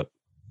stand-up.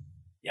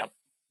 Yep.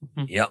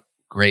 Yep.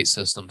 Great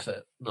system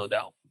fit, no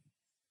doubt.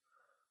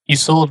 You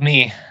sold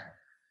me.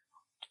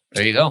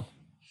 There you go.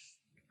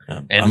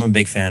 Yeah, I'm a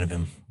big fan of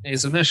him.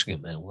 He's a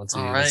Michigan man. What's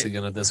he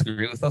going to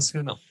disagree with us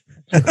here? No.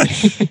 All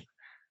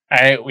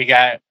right, we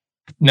got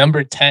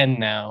number 10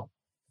 now.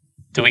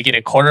 Do we get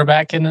a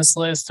quarterback in this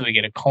list? Do we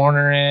get a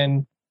corner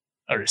in?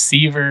 A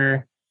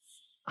receiver?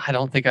 I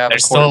don't think I have.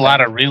 There's still a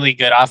lot of really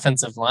good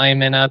offensive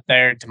linemen out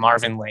there.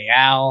 DeMarvin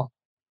Leal.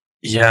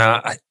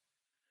 Yeah.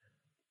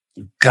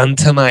 Gun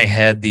to my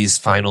head, these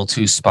final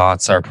 2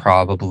 spots are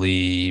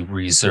probably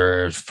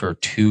reserved for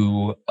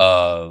 2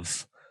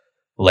 of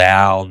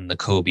Leal and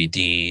Nakobe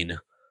Dean.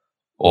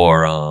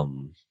 Or,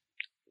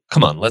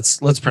 come on,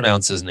 let's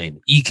pronounce his name.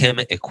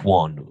 Ikem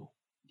Ekwonu.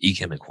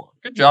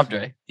 Good job,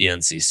 Dre. The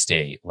NC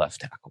State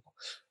left tackle.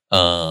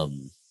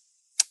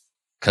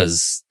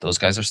 Because those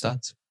guys are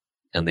studs.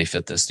 And they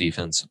fit this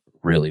defense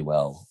really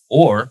well.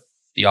 Or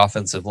the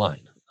offensive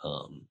line.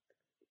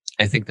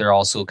 I think they're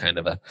also kind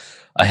of a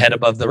head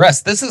above the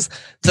rest. This is,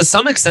 to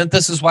some extent,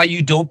 this is why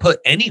you don't put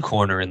any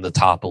corner in the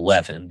top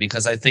 11.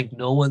 Because I think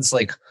no one's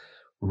like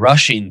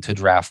rushing to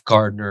draft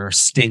Gardner,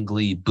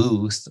 Stingley,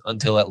 Booth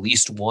until at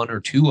least 1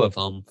 or 2 of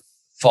them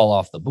fall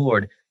off the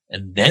board.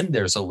 And then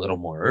there's a little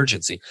more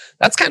urgency.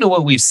 That's kind of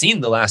what we've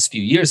seen the last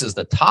few years is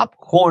the top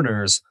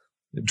corners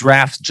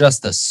draft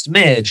just a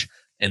smidge.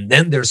 And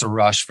then there's a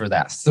rush for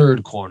that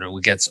third corner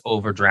who gets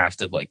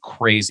overdrafted like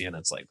crazy. And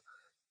it's like,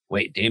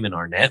 wait, Damon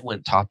Arnett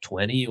went top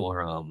 20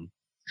 or,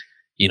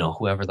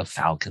 whoever the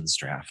Falcons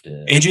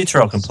drafted. AJ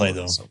Terrell can play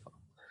though.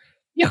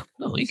 Yeah,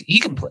 no, he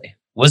can play.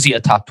 Was he a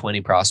top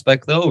 20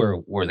 prospect though,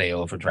 or were they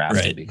overdrafted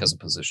Right. because of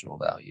positional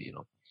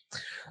value?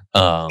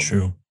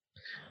 True.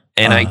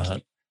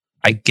 And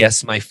I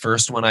guess my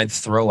first one I'd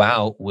throw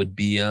out would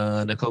be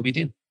Nakobe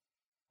Dean.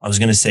 I was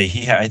going to say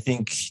I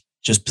think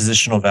just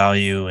positional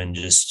value and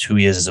just who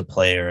he is as a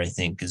player, I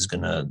think is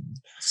going to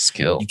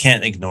Skill. You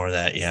can't ignore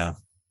that. Yeah.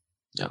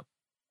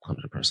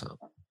 100%.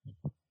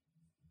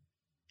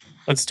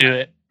 Let's do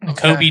it.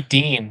 Nakobe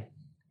Dean,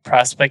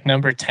 prospect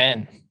number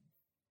 10.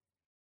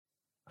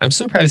 I'm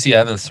surprised you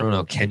haven't thrown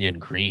out Kenyon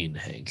Green,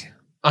 Hank.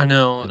 I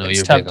know I know it's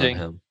you're tempting.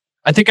 big on him.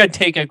 I think I'd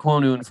take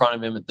Ekwonu in front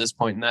of him at this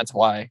point, and that's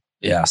why.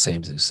 Yeah,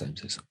 same.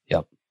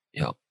 Yep.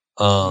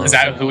 Is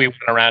that who we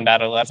went around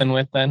at 11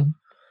 with then?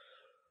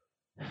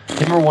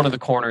 Him or one of the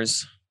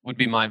corners would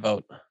be my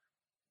vote.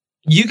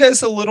 You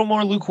guys a little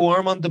more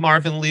lukewarm on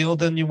DeMarvin Leal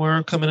than you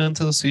were coming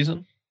into the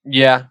season?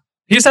 Yeah.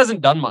 He just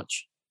hasn't done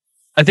much.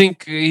 I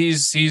think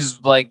he's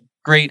like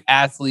great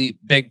athlete,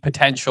 big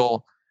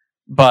potential,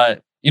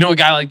 but a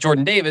guy like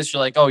Jordan Davis, you're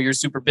like, oh, you're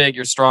super big,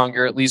 you're strong,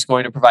 you're at least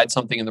going to provide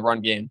something in the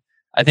run game.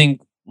 I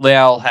think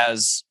Leal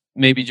has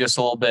maybe just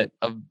a little bit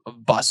of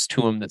bust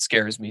to him that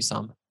scares me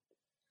some.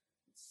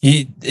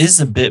 He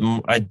is a bit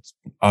more, I'd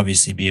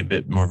obviously be a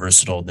bit more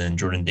versatile than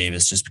Jordan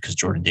Davis just because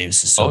Jordan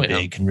Davis is so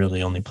big, can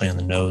really only play on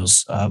the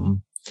nose.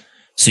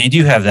 So you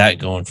do have that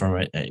going for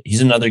him.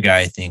 He's another guy,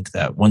 I think,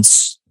 that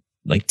once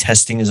like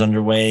testing is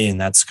underway, and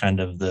that's kind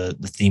of the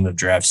theme of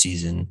draft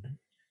season,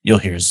 you'll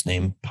hear his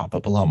name pop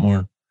up a lot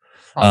more.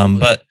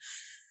 But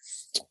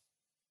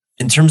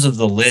in terms of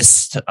the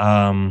list,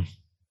 I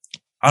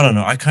don't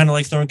know. I kind of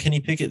like throwing Kenny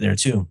Pickett there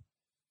too.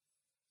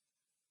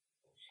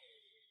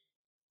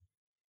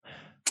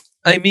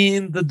 I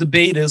mean, the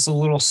debate is a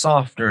little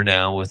softer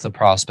now with the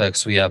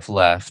prospects we have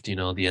left. The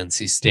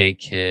NC State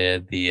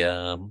kid,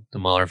 the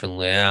Marvin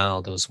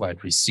Leal, those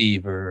wide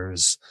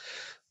receivers,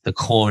 the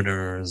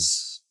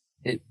corners.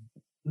 It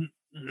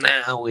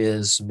now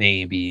is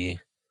maybe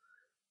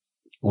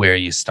where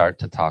you start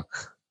to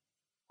talk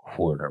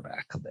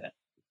quarterback a bit.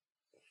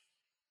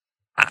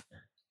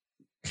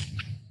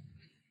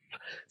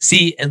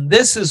 See, and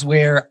this is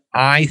where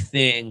I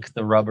think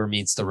the rubber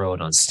meets the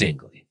road on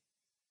Stingley.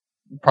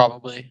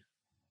 Probably.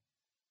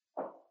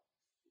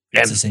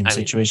 It's the same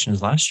situation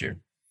as last year.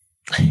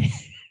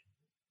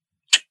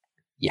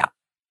 Yeah.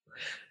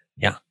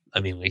 I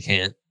mean, we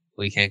can't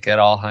get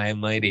all high and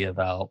mighty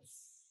about,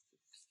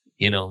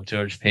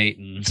 George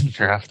Payton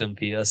drafting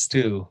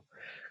PS2.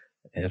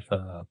 If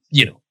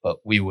but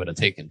we would have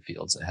taken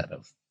Fields ahead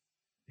of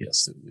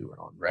PS2. We were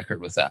on record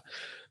with that.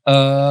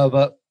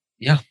 But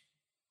yeah,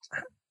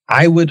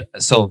 I would.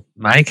 So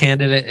my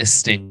candidate is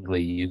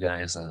Stingley.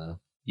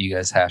 You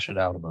guys hash it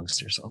out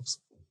amongst yourselves.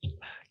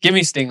 Give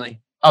me Stingley.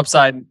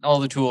 Upside, all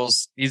the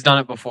tools. He's done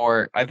it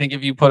before. I think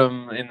if you put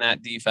him in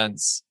that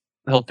defense,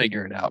 he'll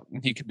figure it out.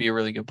 He could be a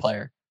really good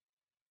player.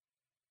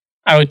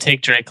 I would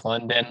take Drake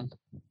London.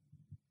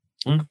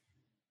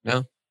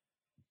 Yeah.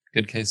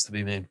 Good case to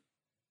be made.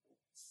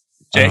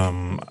 Jake?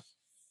 I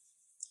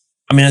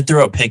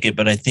threw out Pickett,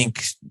 but I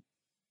think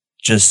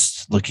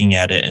just looking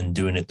at it and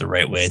doing it the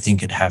right way, I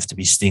think it'd have to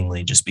be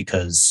Stingley just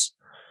because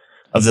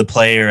of the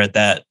player at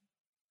that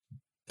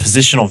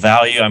positional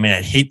value.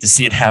 I'd hate to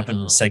see it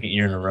happen the second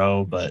year in a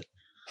row, but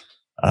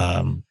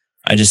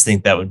I just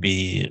think that would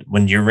be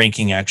when you're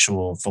ranking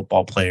actual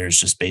football players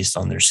just based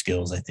on their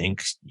skills. I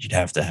think you'd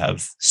have to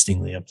have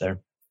Stingley up there.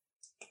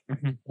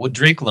 Mm-hmm. Would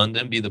Drake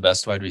London be the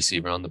best wide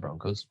receiver on the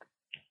Broncos?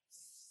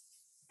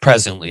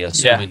 Presently,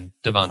 assuming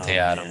Devontae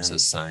Adams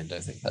is signed, I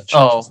think that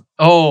changes.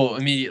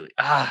 Immediately.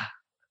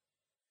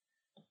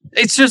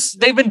 It's just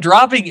they've been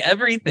dropping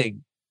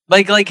everything.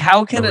 Like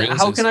how can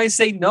I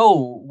say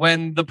no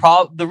when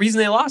the reason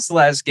they lost the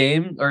last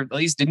game, or at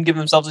least didn't give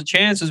themselves a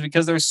chance, was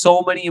because there's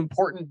so many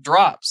important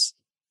drops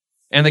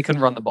and they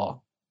couldn't run the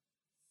ball.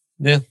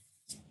 Yeah.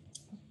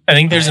 I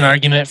think there's an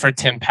argument for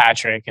Tim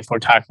Patrick if we're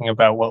talking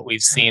about what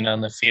we've seen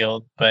on the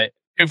field, but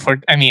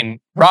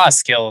raw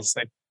skills,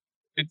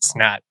 it's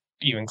not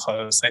even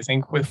close, I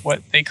think, with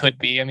what they could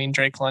be.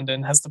 Drake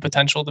London has the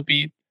potential to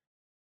be,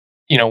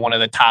 one of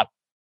the top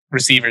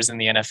receivers in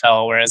the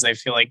NFL, whereas I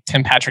feel like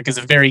Tim Patrick is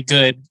a very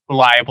good,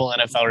 reliable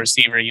NFL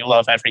receiver. You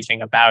love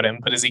everything about him,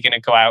 but is he going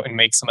to go out and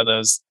make some of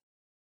those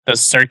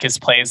circus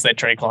plays that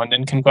Drake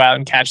London can go out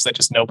and catch that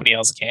just nobody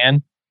else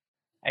can?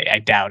 I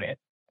doubt it.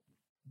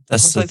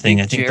 That's the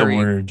thing. I think the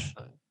word...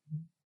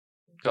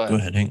 Go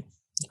ahead, Hank.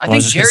 I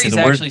think Jerry's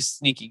actually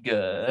sneaky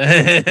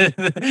good.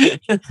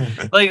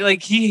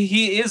 like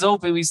he is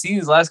open. We've seen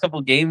his last couple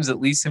of games, at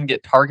least him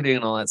get targeted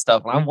and all that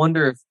stuff. And I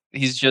wonder if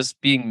he's just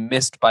being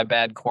missed by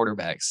bad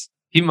quarterbacks.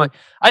 He might.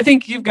 I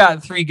think you've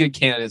got 3 good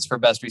candidates for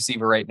best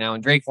receiver right now,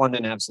 and Drake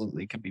London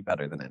absolutely could be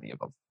better than any of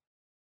them.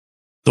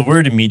 The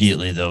word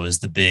immediately, though, is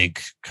the big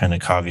kind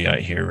of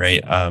caveat here,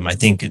 right? I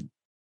think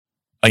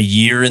a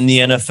year in the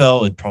NFL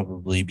would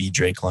probably be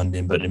Drake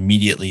London, but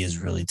immediately is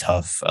really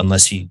tough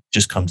unless he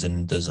just comes in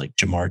and does like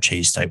Jamar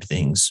Chase type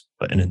things,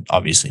 but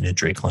obviously in a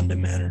Drake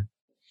London manner.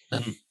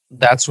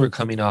 that's where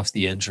coming off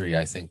the injury,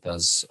 I think,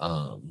 does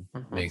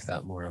make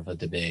that more of a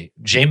debate.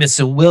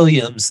 Jameson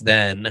Williams,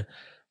 then,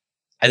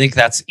 I think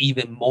that's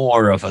even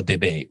more of a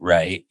debate,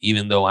 right?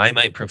 Even though I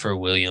might prefer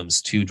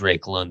Williams to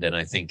Drake London,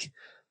 I think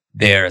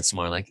there it's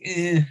more like,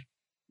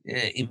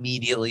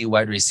 immediately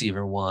wide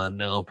receiver one.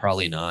 No,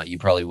 probably not. You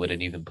probably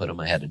wouldn't even put him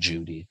ahead of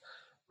Judy,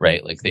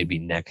 right? Like they'd be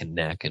neck and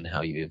neck in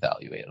how you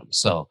evaluate them.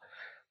 So,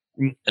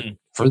 and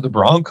for the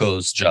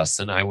Broncos,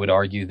 Justin, I would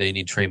argue they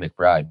need Trey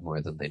McBride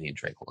more than they need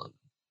Drake London.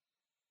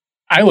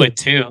 I would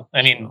too.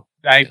 I mean,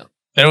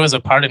 there was a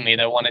part of me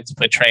that wanted to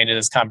put Trey into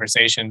this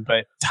conversation,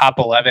 but top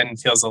 11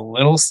 feels a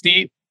little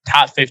steep.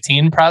 Top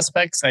 15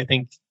 prospects, I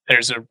think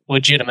there's a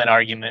legitimate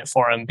argument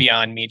for him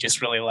beyond me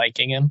just really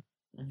liking him.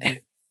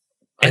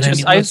 I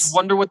just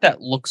wonder what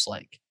that looks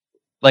like.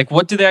 Like,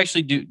 what do they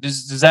actually do?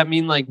 Does that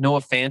mean like Noah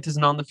Fant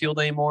isn't on the field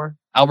anymore?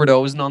 Albert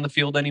O isn't on the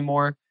field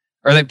anymore?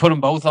 Or they put them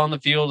both on the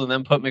field and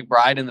then put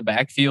McBride in the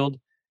backfield?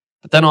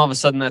 But then all of a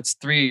sudden, that's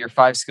 3 of your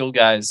 5 skill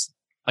guys.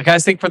 Like, I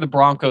think for the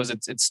Broncos,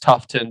 it's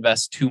tough to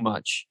invest too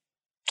much.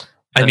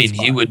 I mean,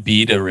 he would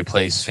be to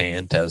replace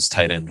Fant as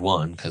tight end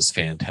 1 because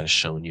Fant has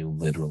shown you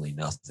literally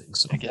nothing.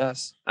 So I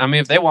guess. I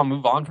mean, if they want to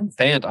move on from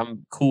Fant,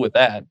 I'm cool with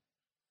that.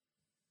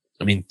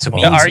 I mean, to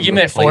me, the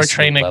argument for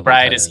Trey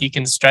McBride is he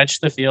can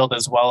stretch the field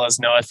as well as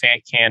Noah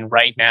Fant can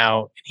right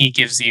now. He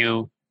gives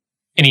you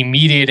an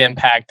immediate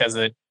impact as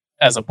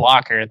a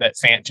blocker that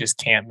Fant just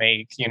can't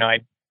make.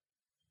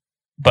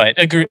 But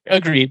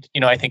agreed.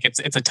 I think it's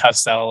a tough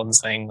sell in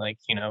saying like,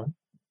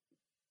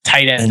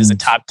 tight end is a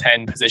top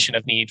 10 position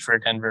of need for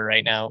Denver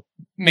right now.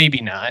 Maybe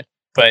not,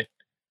 but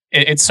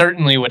it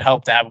certainly would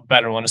help to have a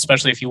better one,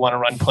 especially if you want to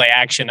run play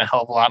action a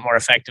hell of a lot more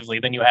effectively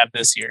than you have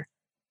this year.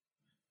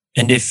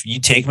 And if you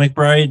take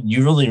McBride,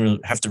 you really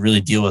have to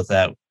really deal with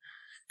that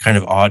kind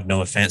of odd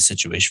Noah Fant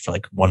situation for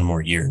like one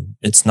more year.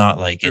 It's not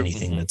like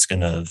anything that's going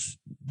to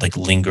like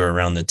linger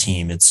around the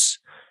team. It's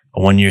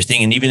a 1-year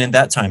thing. And even in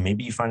that time,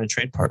 maybe you find a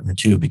trade partner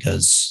too,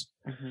 because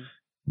I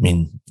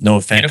mean, Noah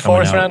Fant, get a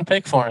 4th round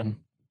pick for him.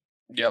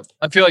 Yep.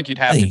 I feel like you'd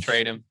have to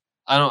trade him.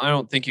 I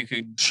don't think you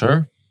could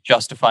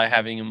justify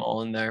having him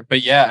all in there.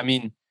 But yeah, I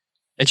mean,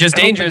 it's just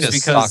dangerous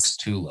because stock's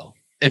too low.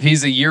 If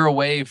he's a year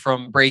away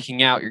from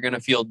breaking out, you're going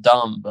to feel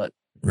dumb, but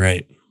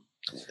right.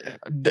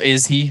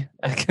 Is he?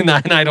 And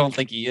I don't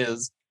think he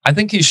is. I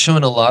think he's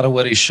shown a lot of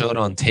what he showed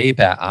on tape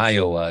at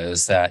Iowa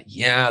is that,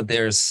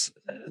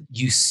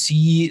 you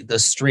see the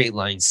straight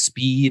line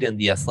speed and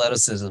the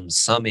athleticism in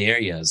some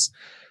areas,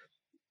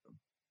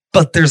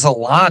 but there's a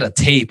lot of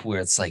tape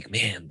where it's like,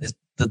 man,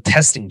 the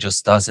testing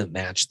just doesn't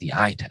match the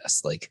eye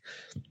test. Like,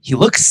 he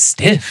looks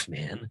stiff,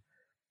 man.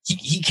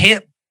 He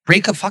can't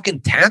break a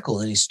fucking tackle,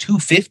 and he's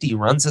 250,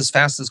 runs as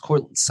fast as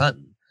Cortland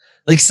Sutton.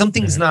 Like,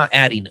 something's not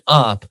adding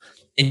up.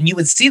 And you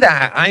would see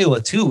that at Iowa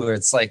too, where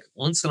it's like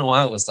once in a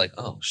while it was like,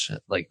 oh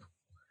shit, like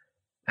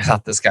I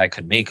thought this guy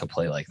could make a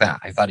play like that.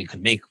 I thought he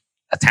could make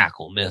a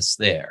tackle miss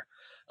there.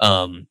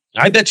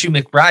 I bet you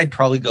McBride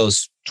probably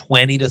goes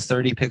 20 to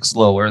 30 picks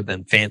lower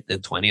than Fant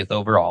did 20th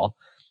overall.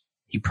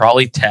 He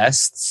probably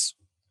tests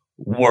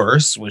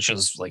worse, which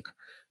is like,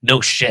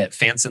 no shit.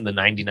 Fant's in the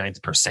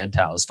 99th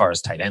percentile as far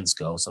as tight ends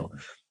go. So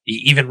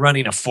even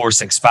running a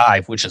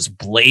 4.65, which is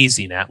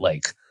blazing at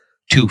like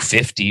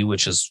 250,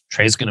 which is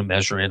Trey's going to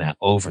measure in at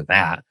over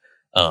that.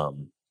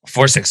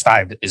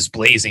 4.65 is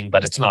blazing,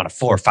 but it's not a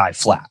 4.5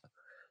 flat.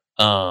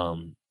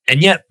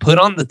 And yet, put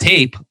on the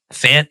tape,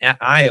 Fant at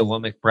Iowa,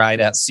 McBride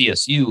at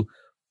CSU,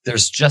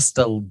 there's just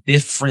a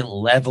different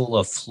level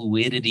of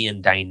fluidity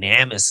and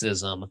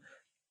dynamicism,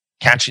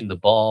 catching the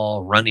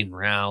ball, running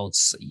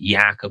routes,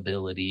 yak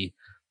ability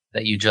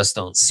that you just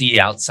don't see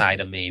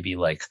outside of maybe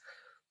like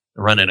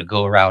running a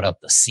go route up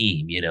the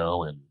seam,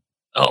 and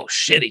oh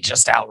shit, he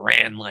just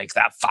outran like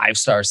that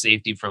 5-star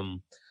safety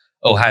from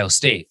Ohio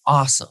State.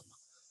 Awesome.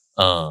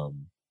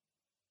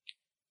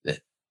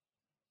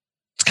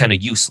 It's kind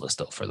of useless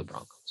though for the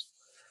Broncos.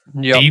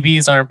 Yep.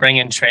 DBs aren't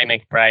bringing Trey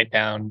McBride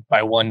down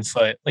by 1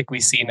 foot like we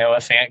see Noah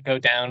Fant go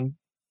down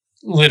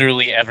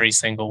literally every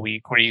single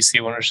week, where you see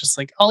one where it's just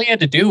like all he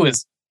had to do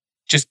was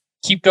just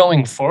keep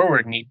going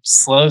forward, and he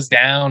slows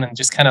down and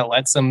just kind of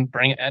lets them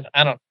bring it.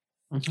 I don't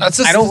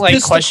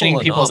like questioning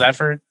people's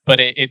effort, but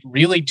it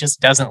really just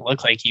doesn't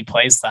look like he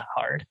plays that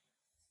hard.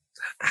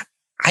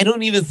 I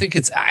don't even think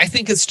I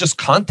think it's just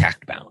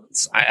contact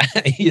balance.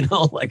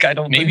 I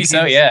don't maybe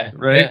so. Yeah.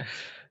 Right. Yeah.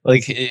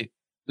 Like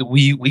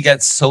we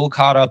get so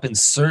caught up in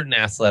certain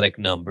athletic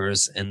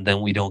numbers, and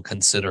then we don't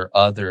consider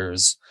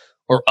others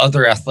or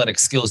other athletic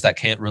skills that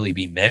can't really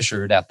be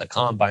measured at the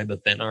combine,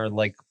 but then are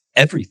like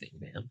everything,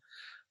 man.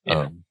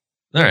 Yeah.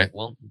 All right.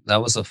 Well,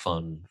 that was a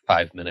fun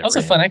 5-minute. That was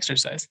a fun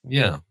exercise.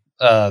 Yeah.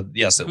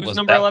 Yes, it was.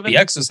 Number 11? The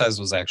exercise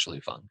was actually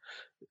fun.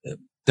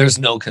 There's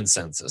no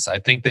consensus. I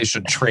think they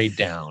should trade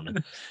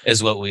down,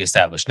 is what we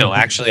established. No,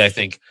 actually, I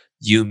think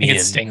you, me,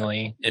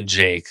 and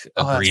Jake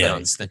agree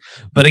on this thing.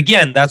 But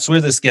again, that's where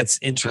this gets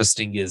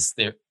interesting. Is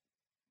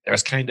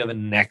there's kind of a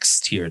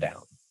next tier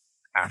down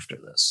after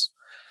this.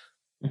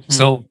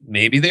 So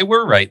maybe they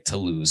were right to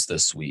lose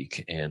this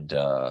week, and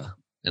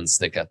and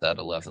stick at that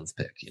 11th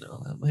pick.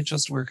 That might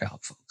just work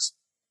out, folks.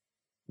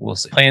 We'll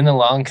see. Playing the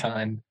long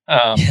con.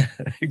 Yeah,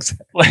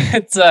 exactly.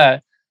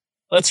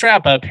 Let's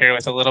wrap up here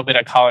with a little bit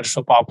of college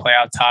football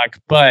playoff talk,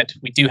 but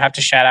we do have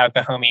to shout out the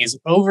homies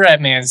over at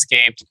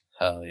Manscaped.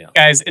 Hell yeah.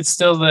 Guys, it's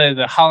still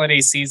the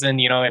holiday season.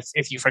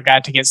 If you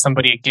forgot to get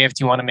somebody a gift,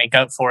 you want to make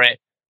up for it,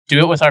 do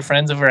it with our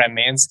friends over at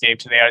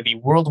Manscaped. They are the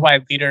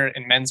worldwide leader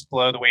in men's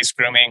below-the-waist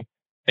grooming.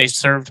 They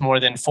served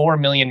more than 4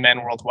 million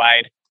men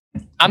worldwide.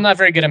 I'm not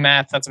very good at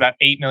math. That's about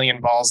 8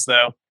 million balls,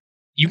 though.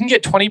 You can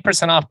get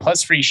 20% off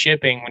plus free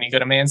shipping when you go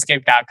to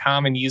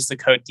manscaped.com and use the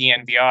code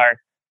DNVR.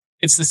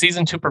 It's the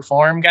season to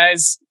perform,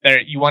 guys.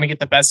 You want to get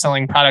the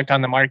best-selling product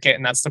on the market,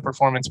 and that's the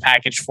Performance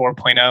Package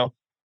 4.0.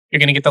 You're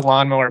going to get the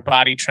Lawnmower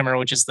Body Trimmer,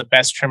 which is the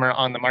best trimmer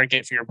on the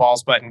market for your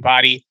balls, butt, and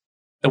body.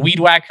 The Weed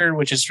Whacker,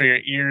 which is for your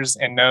ears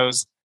and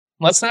nose.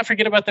 Let's not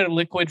forget about their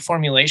liquid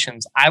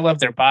formulations. I love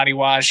their body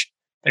wash.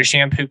 Their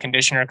shampoo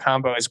conditioner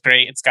combo is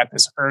great. It's got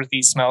this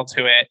earthy smell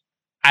to it.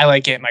 I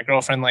like it. My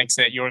girlfriend likes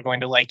it. You're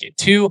going to like it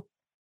too.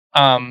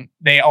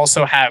 They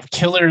also have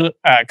killer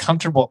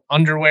comfortable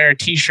underwear,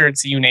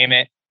 t-shirts, you name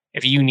it.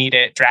 If you need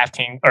it,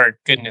 DraftKings, or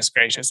goodness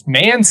gracious,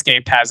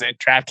 Manscaped has it.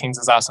 DraftKings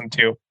is awesome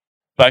too.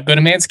 But go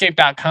to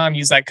manscaped.com,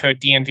 use that code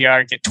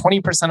DNVR, get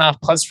 20% off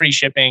plus free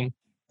shipping.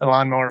 The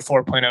Lawnmower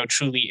 4.0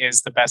 truly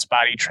is the best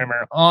body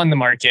trimmer on the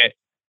market.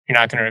 You're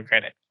not going to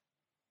regret it.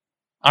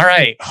 All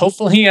right.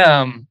 Hopefully,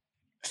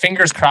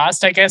 fingers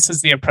crossed, I guess,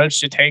 is the approach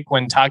to take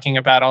when talking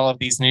about all of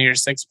these New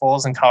Year's Six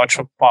bowls and college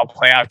football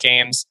playoff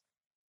games.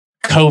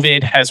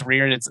 COVID has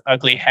reared its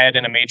ugly head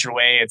in a major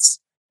way. It's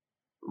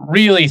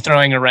really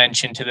throwing a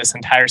wrench into this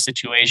entire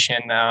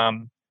situation.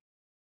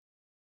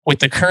 With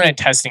the current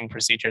testing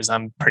procedures,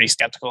 I'm pretty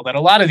skeptical that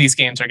a lot of these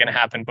games are going to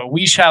happen, but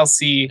we shall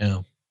see.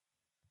 Yeah.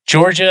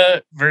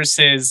 Georgia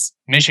versus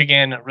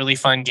Michigan, a really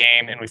fun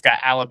game. And we've got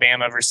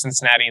Alabama versus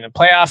Cincinnati in the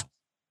playoff.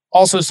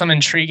 Also some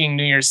intriguing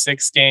New Year's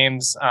Six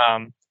games.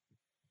 I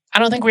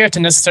don't think we have to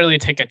necessarily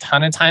take a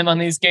ton of time on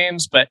these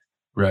games, but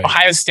right.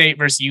 Ohio State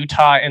versus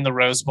Utah in the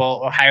Rose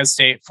Bowl. Ohio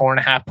State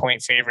 4.5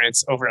 point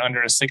favorites over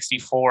under a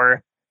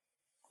 64.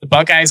 The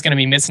Buckeyes going to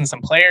be missing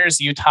some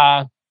players.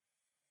 Utah,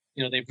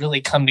 they've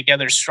really come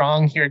together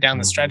strong here down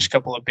the stretch. A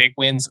couple of big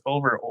wins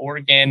over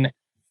Oregon.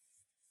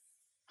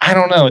 I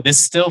don't know. This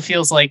still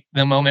feels like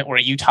the moment where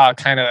Utah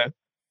kind of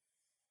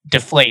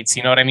deflates.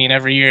 You know what I mean?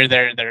 Every year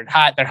they're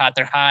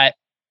hot.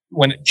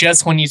 When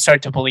you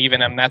start to believe in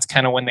them, that's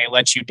kind of when they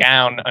let you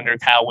down under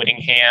Kyle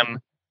Whittingham.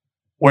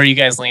 Where are you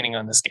guys leaning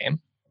on this game?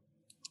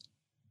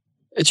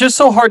 It's just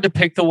so hard to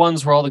pick the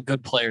ones where all the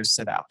good players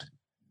sit out.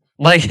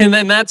 And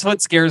then that's what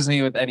scares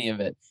me with any of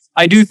it.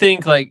 I do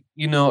think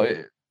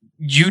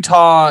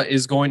Utah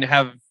is going to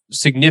have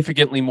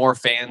significantly more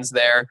fans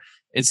there.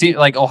 It seems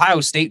like Ohio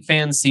State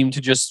fans seem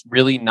to just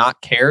really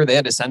not care. They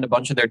had to send a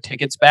bunch of their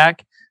tickets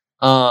back.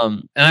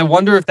 And I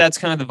wonder if that's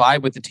kind of the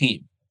vibe with the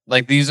team.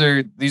 Like these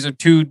are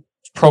two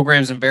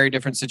programs in very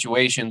different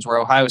situations where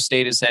Ohio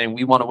State is saying,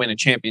 we want to win a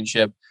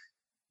championship.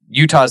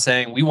 Utah is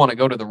saying, we want to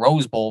go to the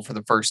Rose Bowl for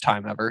the first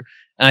time ever.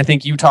 And I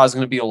think Utah is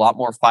going to be a lot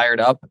more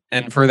fired up.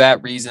 And for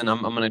that reason,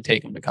 I'm going to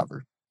take them to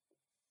cover.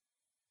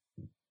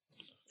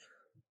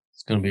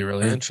 It's going to be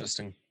really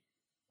interesting.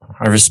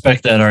 I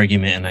respect that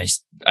argument, and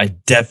I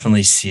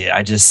definitely see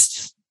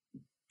it.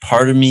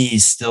 Part of me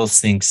still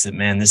thinks that,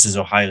 man, this is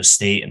Ohio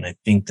State, and I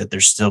think that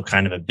there's still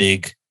kind of a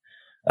big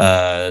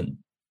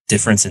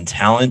difference in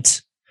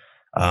talent,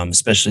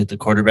 especially at the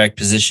quarterback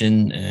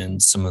position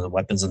and some of the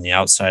weapons on the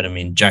outside. I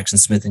mean, Jackson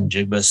Smith and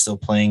Jigba is still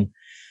playing.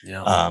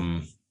 Yeah.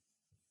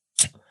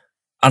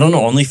 I don't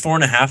know, only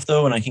 4.5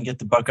 though, and I can get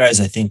the Buckeyes.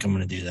 I think I'm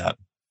going to do that.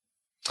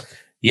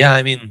 Yeah,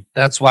 I mean,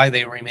 that's why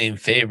they remain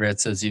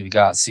favorites, as you've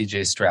got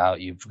CJ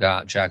Stroud, you've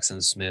got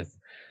Jackson Smith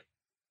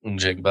and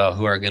Jigba,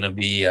 who are going to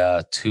be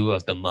two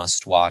of the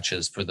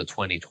must-watches for the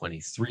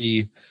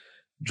 2023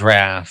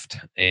 draft.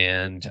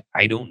 And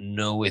I don't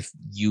know if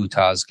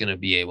Utah's going to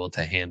be able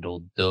to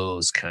handle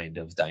those kind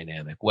of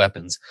dynamic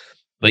weapons.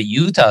 But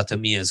Utah, to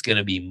me, is going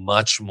to be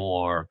much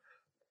more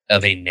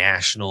of a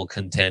national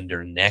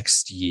contender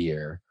next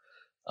year.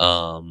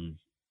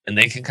 And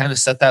they can kind of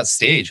set that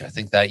stage. I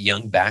think that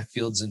young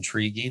backfield's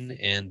intriguing,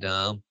 and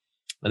I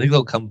think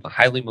they'll come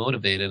highly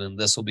motivated, and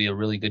this will be a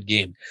really good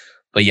game.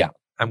 But yeah,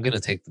 I'm going to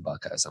take the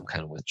Buckeyes. I'm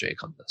kind of with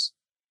Jake on this.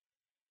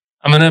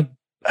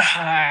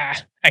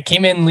 I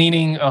came in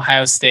leaning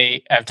Ohio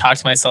State. I've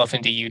talked myself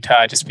into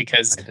Utah just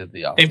because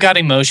they've got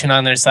emotion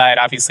on their side.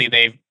 Obviously,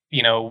 they've,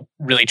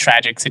 really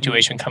tragic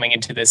situation coming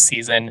into this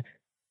season.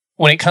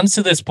 When it comes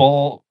to this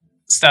bowl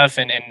stuff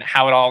and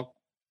how it all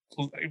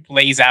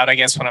lays out, I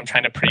guess, when I'm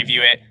trying to preview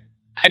it,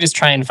 I just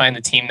try and find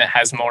the team that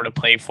has more to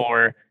play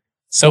for.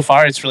 So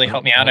far, it's really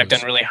helped me out. I've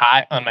done really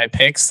hot on my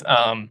picks.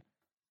 I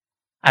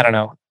don't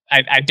know.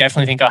 I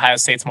definitely think Ohio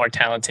State's more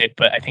talented,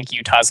 but I think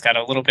Utah's got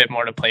a little bit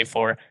more to play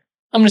for.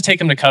 I'm going to take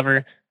them to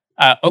cover.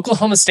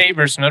 Oklahoma State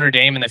versus Notre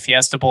Dame in the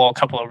Fiesta Bowl, a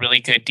couple of really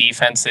good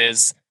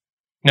defenses.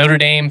 Notre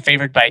Dame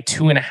favored by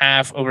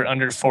 2.5 over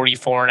under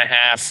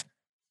 44.5.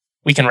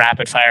 We can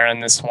rapid fire on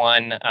this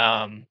one.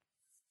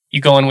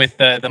 You going with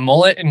the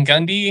mullet and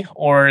Gundy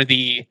or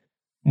the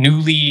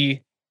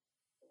newly,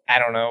 I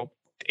don't know,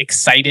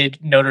 excited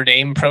Notre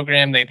Dame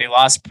program? They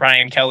lost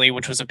Brian Kelly,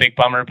 which was a big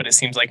bummer, but it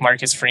seems like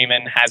Marcus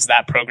Freeman has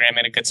that program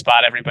in a good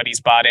spot.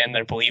 Everybody's bought in.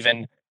 They're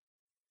believing.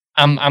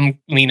 I'm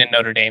leaning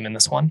Notre Dame in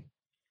this one.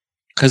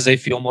 Because they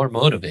feel more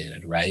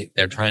motivated, right?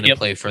 They're trying to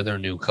play for their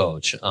new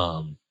coach.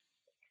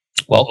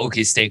 Well,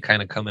 OK State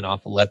kind of coming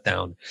off a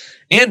letdown.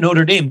 And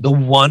Notre Dame, the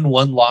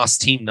one-loss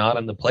team not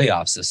in the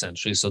playoffs,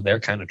 essentially. So they're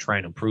kind of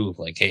trying to prove,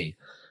 like, hey,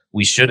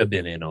 we should have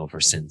been in over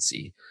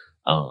Cincy.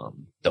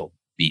 Don't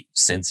beat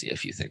Cincy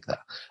if you think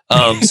that.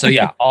 So,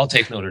 yeah, I'll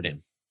take Notre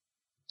Dame.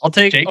 I'll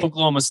take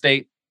Oklahoma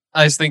State.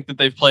 I just think that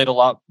they've played a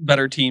lot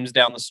better teams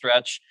down the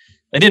stretch.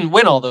 They didn't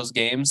win all those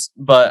games,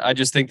 but I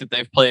just think that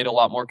they've played a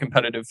lot more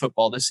competitive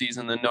football this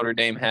season than Notre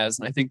Dame has,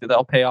 and I think that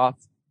they'll pay off.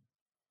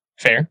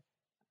 Fair.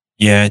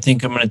 Yeah, I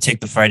think I'm going to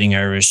take the Fighting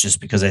Irish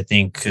just because I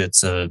think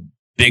it's a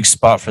big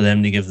spot for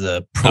them to give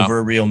the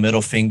proverbial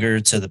middle finger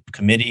to the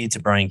committee, to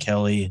Brian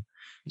Kelly.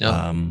 Yep.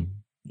 I'm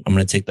going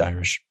to take the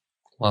Irish.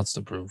 Lots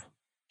to prove.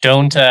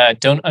 Don't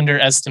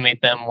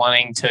underestimate them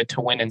wanting to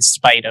win in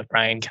spite of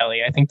Brian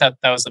Kelly. I think that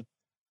was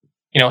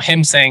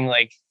him saying,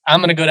 like, I'm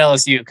going to go to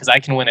LSU because I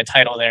can win a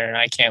title there and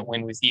I can't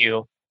win with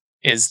you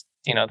is,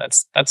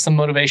 that's some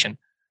motivation.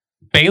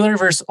 Baylor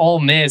versus Ole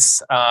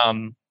Miss.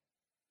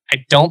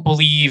 I don't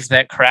believe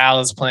that Corral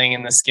is playing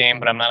in this game,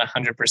 but I'm not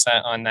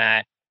 100% on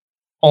that.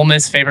 Ole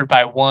Miss favored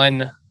by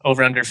 1,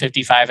 over under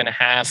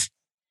 55.5.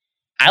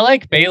 I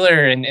like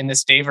Baylor in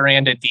this Dave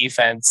Aranda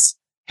defense,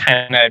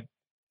 kind of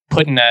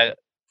putting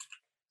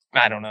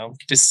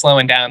just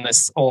slowing down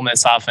this Ole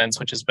Miss offense,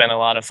 which has been a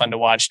lot of fun to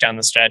watch down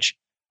the stretch.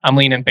 I'm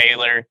leaning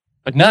Baylor,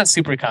 but not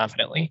super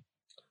confidently.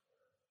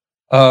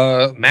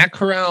 Matt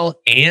Corral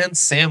and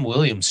Sam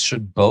Williams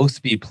should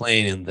both be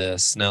playing in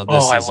this. Now,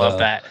 this I love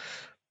that.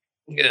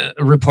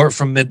 A report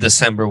from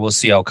mid-December. We'll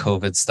see how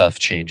COVID stuff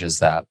changes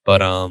that.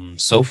 But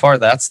so far,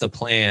 that's the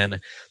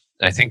plan.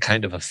 I think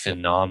kind of a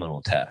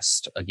phenomenal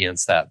test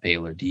against that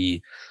Baylor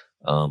D.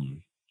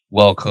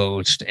 Well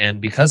coached.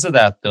 And because of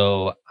that,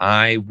 though,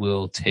 I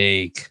will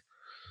take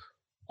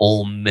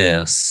Ole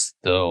Miss,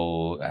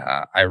 though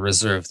I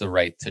reserve the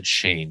right to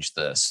change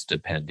this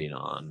depending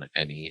on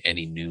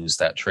any news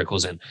that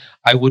trickles in.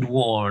 I would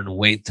warn,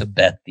 wait to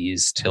bet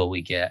these till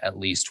we get at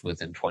least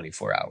within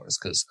 24 hours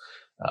because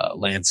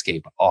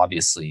landscape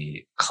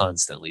obviously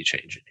constantly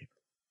changing.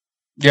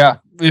 Yeah,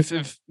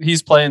 if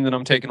he's playing, then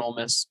I'm taking Ole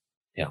Miss.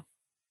 Yeah.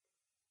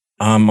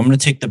 I'm going to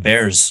take the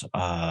Bears.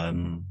 I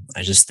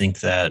just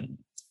think that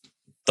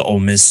the Ole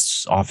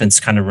Miss offense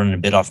kind of running a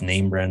bit off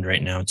name brand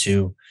right now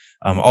too.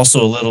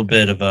 Also a little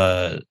bit of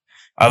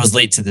I was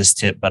late to this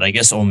tip, but I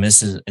guess Ole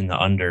Miss in the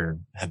under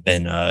have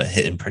been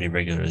hitting pretty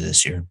regularly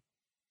this year.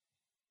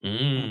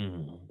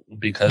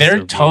 Because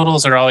their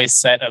totals are always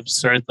set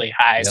absurdly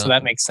high, Yeah. so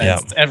that makes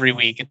sense. Every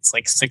week it's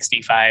like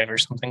 65 or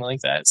something like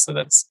that. So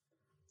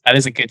that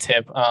is a good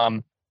tip.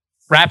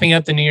 Wrapping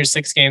up the New Year's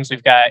Six games,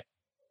 we've got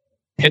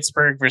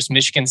Pittsburgh versus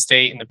Michigan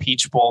State in the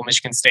Peach Bowl.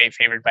 Michigan State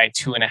favored by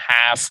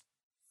 2.5.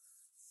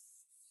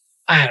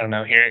 I don't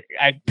know here.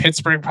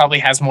 Pittsburgh probably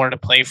has more to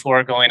play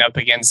for going up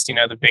against,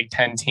 the Big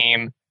Ten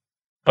team,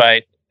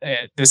 but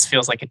this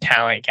feels like a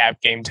talent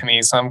gap game to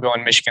me. So I'm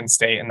going Michigan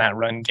State in that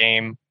run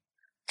game,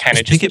 kind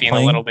of just being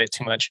a little bit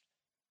too much.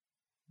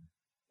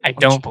 I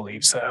don't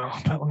believe so,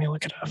 but let me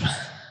look it up.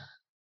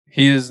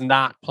 He is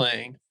not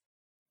playing.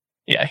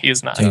 Yeah, he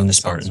is not. Taking the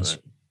Spartans.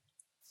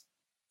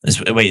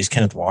 Right. Wait, is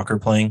Kenneth Walker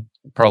playing?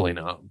 Probably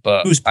not,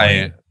 but Who's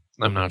playing?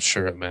 I'm not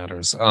sure it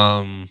matters.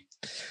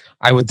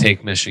 I would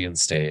take Michigan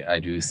State.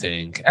 I do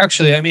think.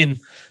 Actually, I mean,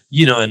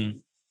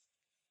 and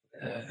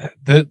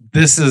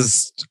this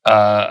is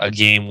a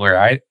game where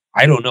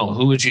I don't know.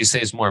 Who would you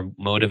say is more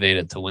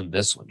motivated to win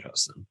this one,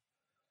 Justin?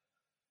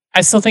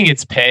 I still think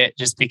it's Pitt,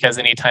 just because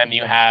anytime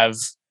you have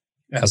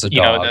as a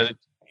dog,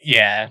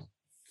 yeah.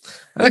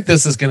 I think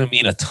this is going to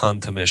mean a ton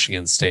to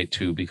Michigan State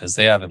too, because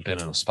they haven't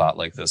been in a spot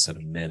like this in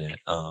a minute.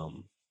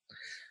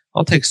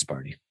 I'll take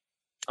Sparty.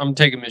 I'm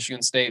taking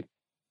Michigan State.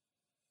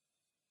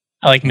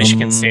 I like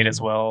Michigan State as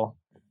well.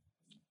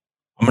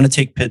 I'm going to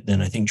take Pitt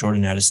then. I think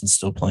Jordan Addison's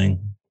still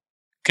playing.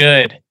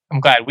 Good. I'm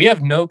glad. We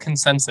have no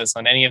consensus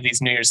on any of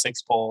these New Year's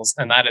Six bowls,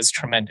 and that is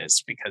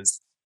tremendous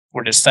because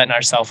we're just setting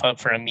ourselves up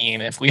for a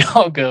meme if we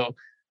all go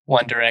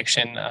one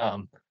direction,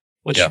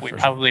 which we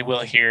probably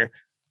will here.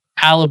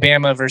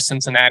 Alabama versus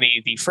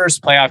Cincinnati, the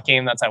first playoff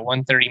game. That's at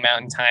 1:30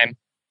 Mountain Time.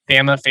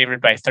 Bama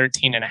favored by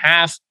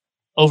 13.5.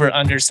 Over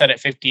under set at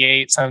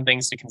 58. Some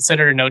things to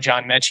consider. No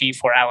John Mechie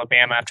for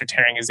Alabama after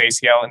tearing his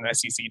ACL in the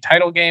SEC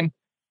title game.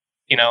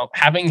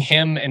 Having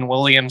him and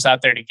Williams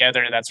out there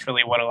together, that's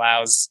really what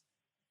allows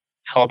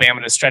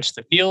Alabama to stretch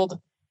the field.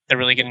 They're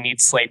really going to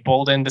need Slade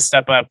Bolden to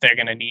step up. They're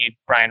going to need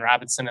Brian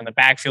Robinson in the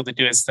backfield to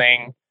do his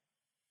thing.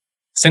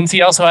 Since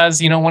he also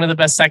has, one of the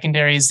best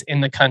secondaries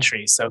in the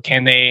country. So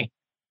can they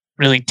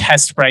really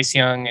test Bryce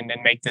Young and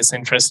make this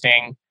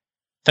interesting?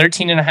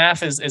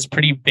 13.5 is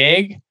pretty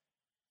big.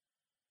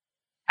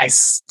 I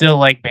still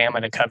like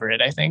Bama to cover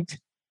it, I think.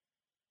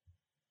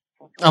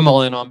 I'm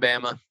all in on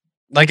Bama.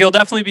 Like, it'll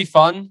definitely be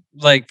fun,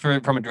 like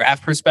from a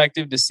draft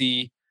perspective, to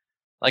see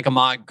like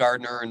Ahmad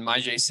Gardner and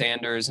Myjai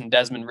Sanders and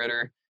Desmond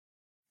Ritter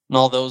and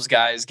all those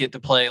guys get to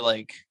play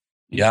like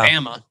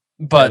Bama.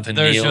 But Evan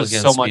there's Neal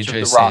just so much of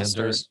the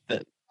roster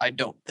that I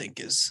don't think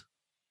is.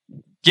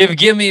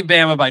 Give me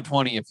Bama by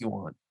 20 if you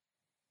want.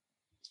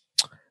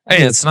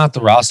 Hey, it's not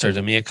the roster.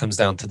 To me, it comes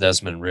down to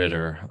Desmond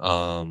Ritter.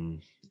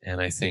 And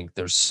I think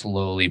they're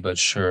slowly but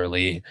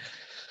surely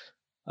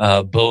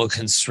boa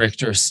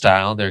constrictor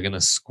style. They're going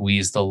to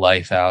squeeze the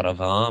life out of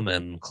them,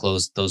 and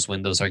those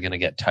windows are going to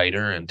get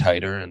tighter and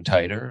tighter and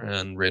tighter,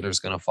 and Ritter's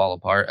going to fall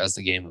apart as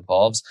the game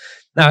evolves.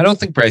 Now, I don't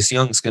think Bryce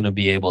Young's going to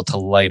be able to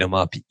light him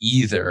up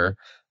either.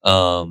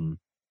 I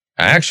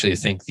actually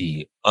think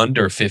the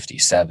under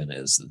 57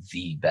 is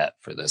the bet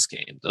for this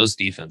game. Those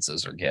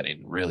defenses are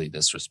getting really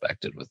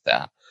disrespected with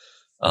that.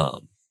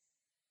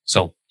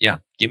 So yeah,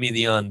 give me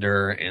the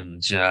under,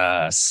 and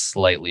just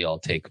slightly I'll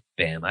take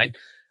Bam.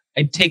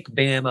 I'd take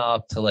Bama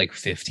up to like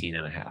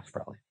 15.5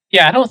 probably.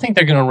 Yeah, I don't think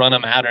they're going to run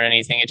them out or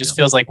anything. It just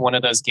feels like one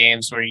of those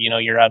games where,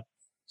 you're up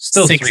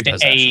Still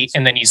 6-8,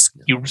 and then you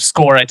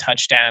score a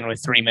touchdown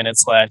with 3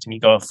 minutes left, and you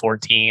go up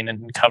 14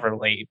 and cover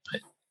late.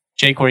 But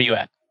Jake, where are you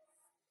at?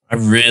 I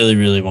really,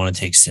 really want to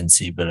take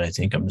Cincy, but I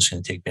think I'm just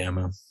going to take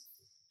Bama.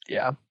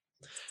 Yeah.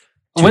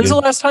 When's the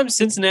last time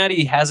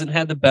Cincinnati hasn't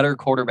had the better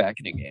quarterback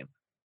in a game?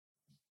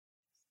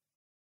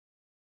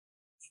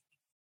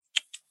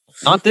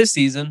 Not this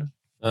season.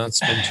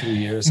 It's been 2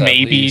 years.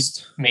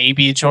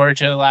 Maybe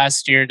Georgia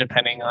last year,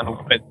 depending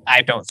on, but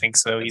I don't think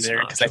so either,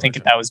 because I think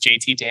that was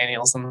JT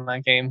Daniels in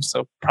that game,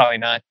 so probably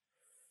not.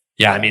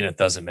 Yeah, I mean, it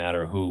doesn't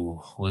matter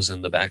who was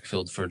in the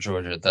backfield for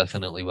Georgia. It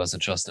definitely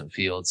wasn't Justin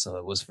Fields, so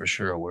it was for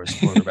sure a worse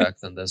quarterback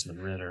than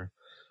Desmond Ritter.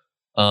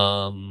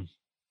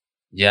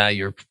 Yeah,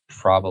 you're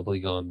probably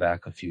going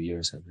back a few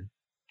years, Henry.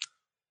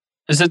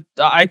 Is there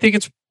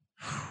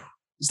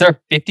a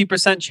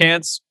 50%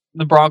 chance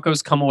the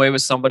Broncos come away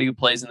with somebody who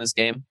plays in this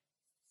game?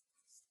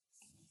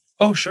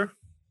 Oh, sure.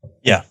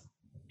 Yeah.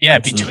 Yeah,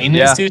 between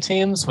these two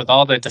teams, with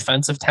all the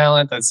defensive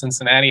talent that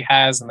Cincinnati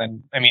has, and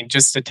then, I mean,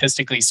 just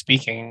statistically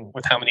speaking,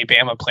 with how many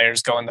Bama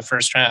players go in the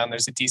first round,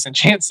 there's a decent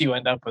chance you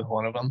end up with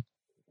one of them.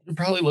 You're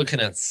probably looking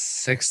at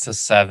 6 to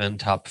 7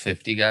 top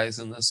 50 guys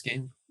in this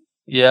game.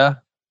 Yeah.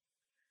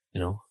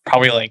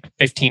 Probably like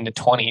 15 to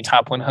 20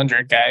 top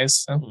 100 guys.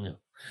 So. Yeah.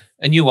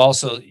 And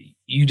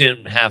you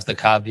didn't have the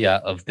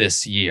caveat of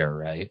this year,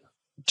 right?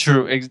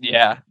 True.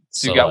 Yeah.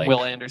 So you got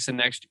Will Anderson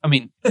next. I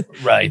mean,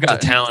 right. The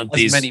talent.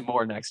 Many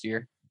more next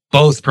year.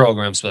 Both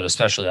programs, but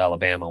especially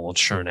Alabama, will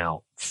churn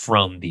out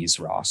from these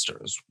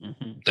rosters.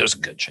 Mm-hmm. There's a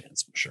good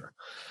chance for sure.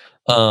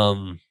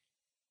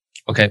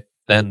 Okay.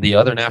 Then the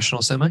other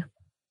national semi.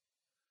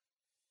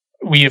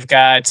 We have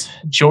got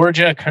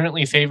Georgia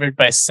currently favored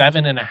by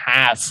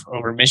 7.5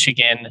 over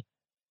Michigan.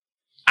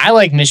 I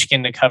like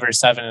Michigan to cover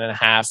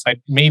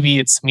 7.5. Maybe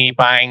it's me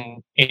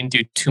buying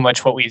into too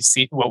much what we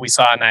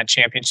saw in that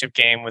championship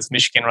game with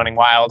Michigan running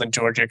wild and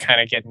Georgia kind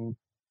of getting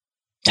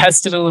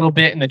tested a little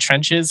bit in the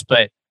trenches.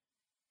 But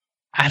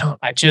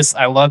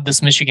I love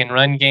this Michigan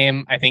run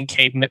game. I think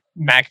Cade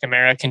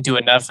McNamara can do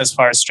enough as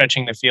far as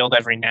stretching the field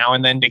every now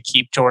and then to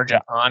keep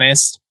Georgia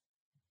honest.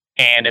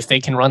 And if they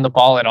can run the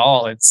ball at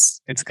all, it's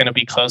going to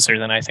be closer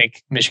than I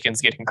think Michigan's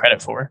getting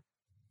credit for.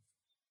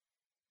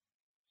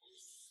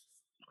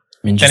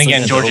 I mean, then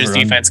again, Georgia's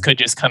defense could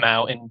just come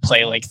out and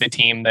play like the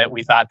team that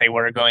we thought they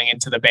were going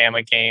into the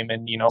Bama game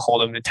and,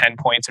 hold them to 10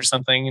 points or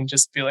something and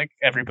just be like,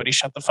 everybody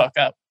shut the fuck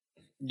up.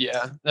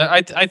 Yeah.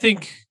 I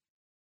think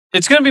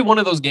it's going to be one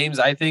of those games,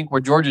 I think,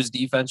 where Georgia's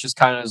defense just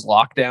kind of is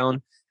locked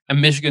down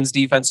and Michigan's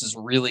defense is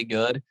really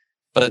good,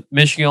 but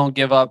Michigan will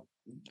give up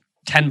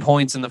 10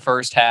 points in the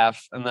first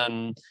half and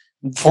then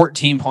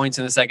 14 points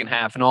in the second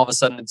half. And all of a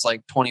sudden it's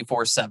like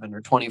 24-7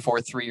 or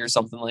 24-3 or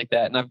something like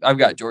that. And I've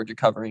got Georgia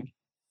covering.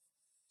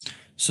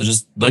 So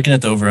just looking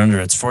at the over-under,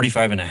 it's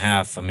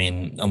 45.5. I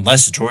mean,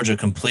 unless Georgia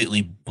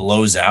completely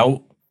blows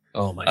out,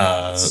 oh my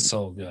God, that's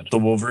so good. The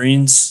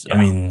Wolverines. Yeah. I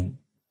mean,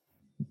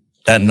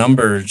 that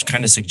number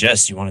kind of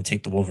suggests you want to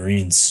take the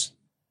Wolverines.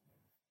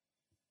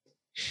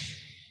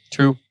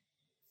 True.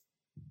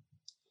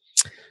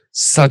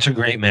 Such a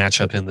great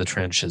matchup in the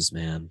trenches,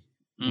 man.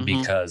 Mm-hmm.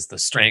 Because the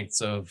strengths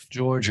of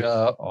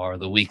Georgia are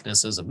the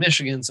weaknesses of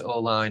Michigan's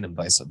O-line and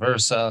vice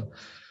versa.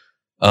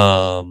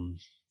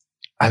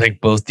 I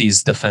think both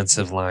these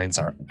defensive lines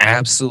are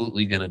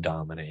absolutely going to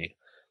dominate.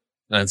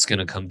 That's going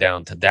to come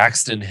down to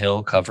Daxton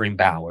Hill covering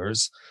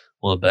Bowers,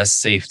 one of the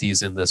best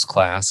safeties in this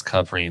class,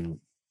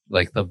 covering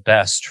like the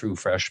best true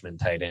freshman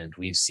tight end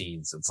we've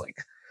seen since like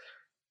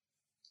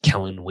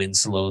Kellen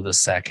Winslow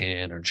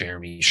II or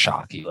Jeremy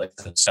Shockey, like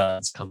the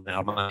studs coming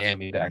out of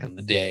Miami back in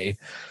the day.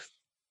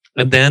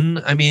 And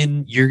then, I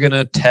mean, you're going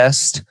to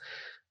test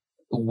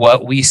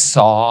what we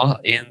saw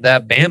in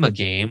that Bama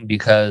game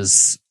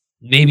because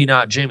maybe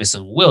not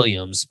Jameson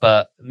Williams,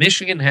 but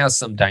Michigan has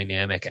some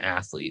dynamic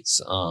athletes.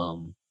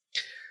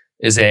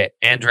 Is it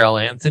Andrell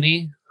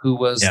Anthony, who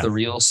was the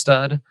real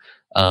stud?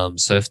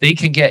 So if they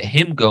can get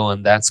him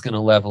going, that's going to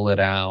level it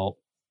out.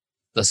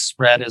 The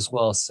spread is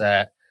well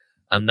set.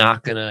 I'm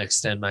not going to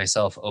extend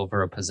myself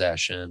over a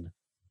possession.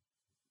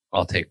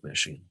 I'll take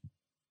Michigan.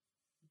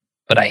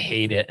 But I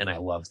hate it, and I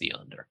love the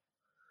under.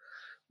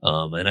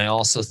 And I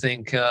also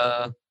think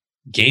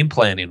game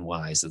planning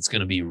wise, it's going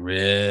to be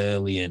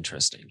really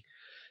interesting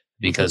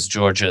because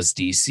Georgia's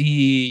DC,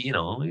 he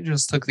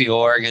just took the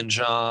Oregon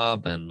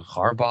job, and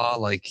Harbaugh,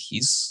 like,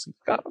 he's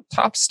got a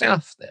top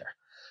staff there.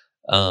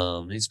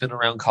 He's been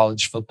around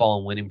college football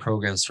and winning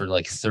programs for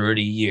like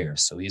 30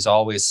 years. So he's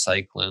always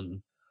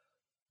cycling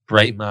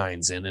bright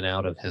minds in and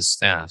out of his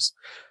staffs.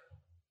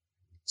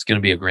 It's going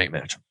to be a great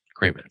matchup.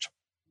 Great matchup.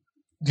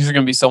 These are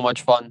going to be so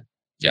much fun.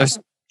 Yeah. There's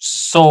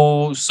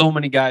so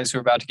many guys who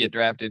are about to get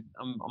drafted.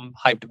 I'm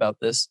hyped about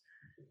this.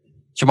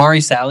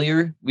 Jamari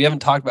Salyer, we haven't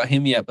talked about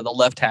him yet, but the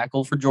left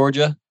tackle for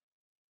Georgia,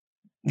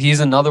 he's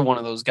another one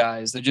of those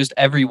guys. They're just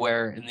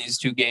everywhere in these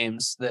two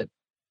games. That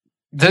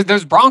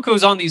there's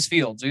Broncos on these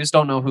fields. We just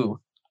don't know who.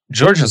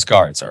 Georgia's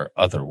guards are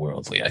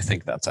otherworldly. I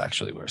think that's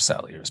actually where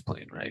Salyer is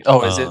playing, right?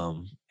 Oh, is it?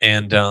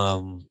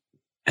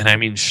 And I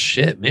mean,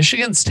 shit,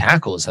 Michigan's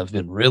tackles have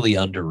been really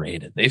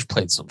underrated. They've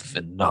played some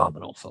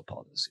phenomenal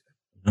football this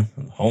year.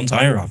 The whole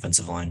entire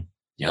offensive line.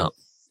 Yeah,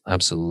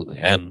 absolutely.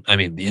 And I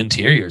mean, the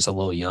interior is a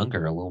little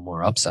younger, a little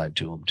more upside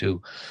to them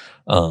too.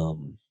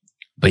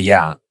 But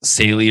yeah,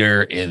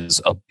 Salyer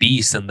is a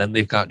beast. And then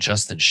they've got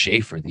Justin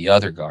Schaefer, the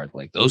other guard.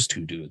 Like, those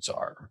two dudes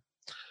are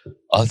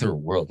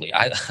otherworldly.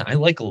 I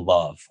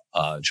love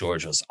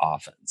Georgia's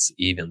offense,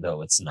 even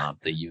though it's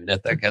not the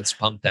unit that gets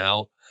pumped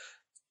out.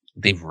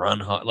 They've run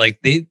hard.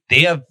 Like,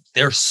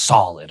 they're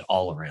solid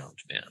all around,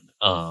 man.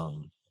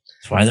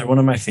 That's why they're one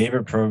of my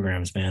favorite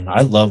programs, man.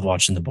 I love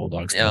watching the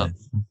Bulldogs play.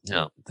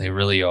 Yeah, they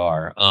really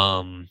are.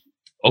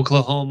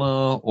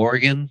 Oklahoma,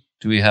 Oregon.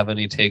 Do we have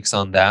any takes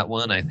on that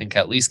one? I think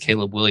at least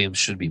Caleb Williams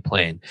should be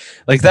playing.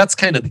 Like, that's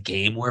kind of the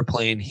game we're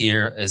playing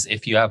here, is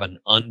if you have an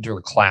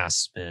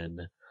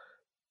underclassman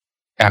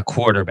at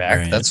quarterback,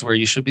 right, that's where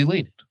you should be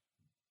leading.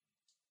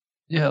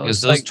 Yeah,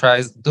 because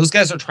those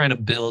guys are trying to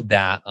build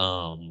that,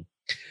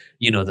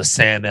 the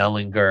Sam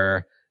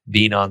Ehlinger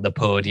being on the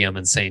podium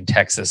and saying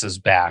Texas is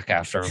back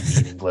after a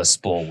meaningless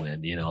bowl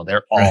win.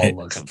 They're all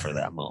looking for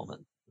that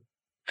moment.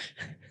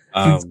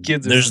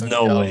 There's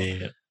no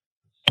way.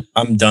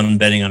 I'm done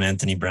betting on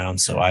Anthony Brown,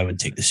 so I would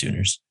take the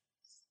Sooners.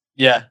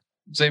 Yeah,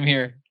 same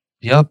here.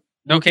 Yep.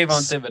 No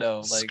Kayvon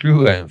Thibodeau.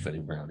 Screw Anthony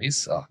Brown. He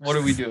sucks. What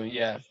are we doing?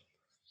 Yeah.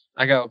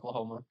 I got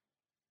Oklahoma.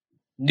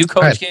 New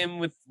coach game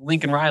with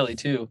Lincoln Riley,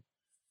 too.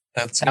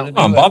 That's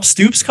Bob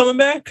Stoops coming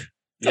back?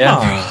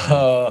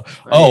 Yeah.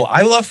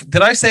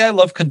 Did I say I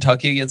love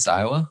Kentucky against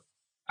Iowa?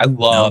 I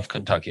love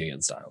Kentucky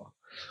against Iowa.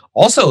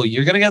 Also,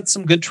 you're going to get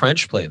some good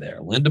trench play there.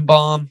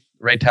 Lindenbaum,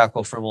 right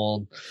tackle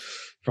from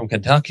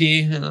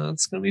Kentucky.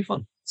 It's going to be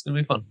fun.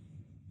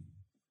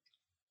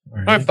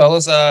 All right,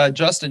 fellas.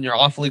 Justin, you're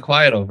awfully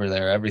quiet over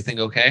there. Everything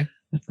okay?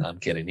 I'm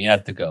kidding. He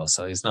had to go,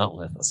 so he's not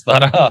with us.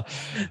 But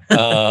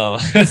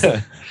that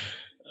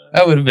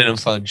would have been a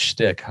fun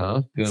shtick,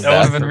 huh? Doing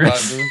that would have been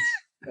really.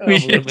 We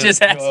should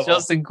just ask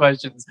Justin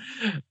questions.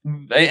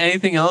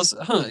 Anything else?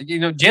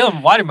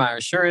 Jalen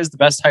Weidemeyer sure is the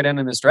best tight end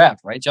in this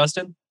draft, right,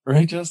 Justin?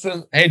 Right,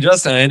 Justin? Hey,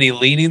 Justin, any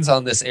leanings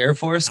on this Air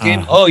Force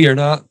game? You're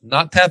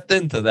not tapped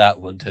into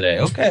that one today.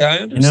 Okay, I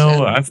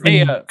understand. I've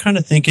been kind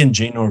of thinking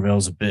Jay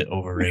Norvell's a bit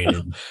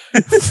overrated.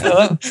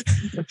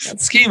 That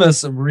scheme has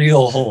some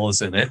real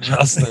holes in it,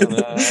 Justin.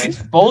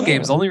 Bowl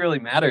games only really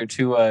matter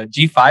to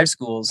G5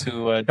 schools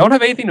who don't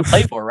have anything to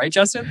play for, right,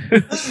 Justin?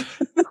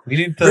 We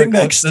need to bring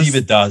back Steve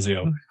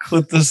Addazio.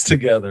 Clip this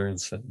together and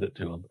send it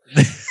to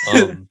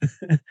him.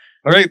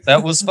 All right,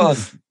 that was fun.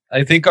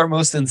 I think our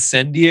most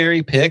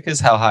incendiary pick is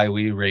how high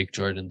we rate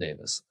Jordan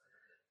Davis.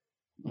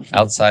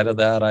 Outside of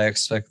that, I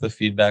expect the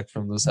feedback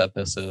from this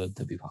episode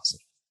to be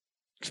positive.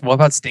 What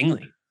about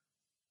Stingley?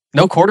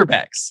 No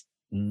quarterbacks.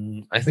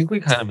 I think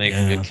we kind of make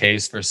a good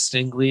case for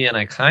Stingley, and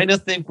I kind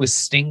of think with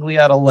Stingley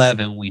at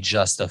 11, we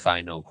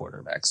justify no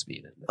quarterbacks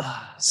being in there.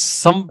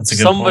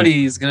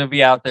 Somebody's going to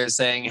be out there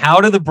saying, how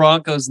do the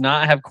Broncos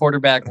not have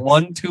quarterback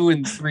 1, 2,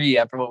 and 3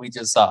 after what we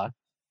just saw?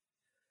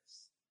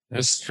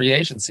 There's free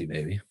agency,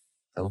 baby.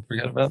 Don't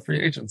forget about free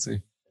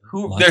agency.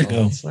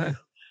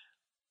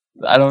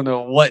 I don't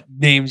know what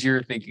names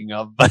you're thinking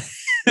of, but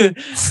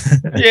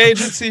free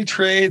agency,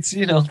 trades,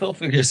 they'll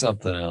figure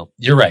something out.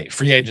 You're right.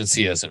 Free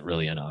agency isn't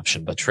really an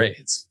option, but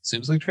trades.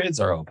 Seems like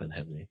trades are open,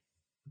 Henry.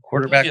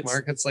 Quarterback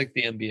market's like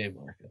the NBA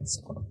market,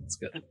 so that's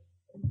good.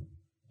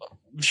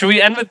 Should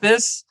we end with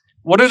this?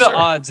 What are the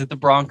odds that the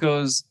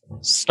Broncos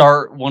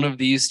start one of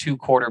these two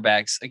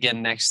quarterbacks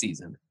again next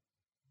season?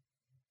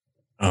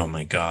 Oh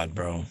my God,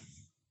 bro.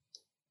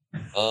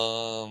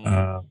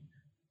 I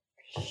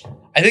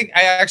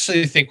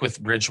actually think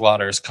with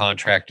Bridgewater's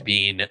contract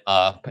being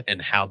up and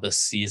how the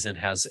season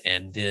has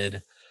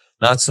ended,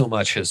 not so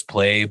much his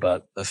play,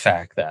 but the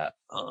fact that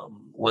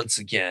once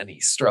again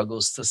he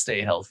struggles to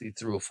stay healthy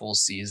through a full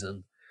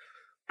season.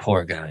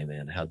 Poor guy,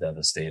 man, how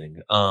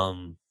devastating.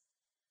 I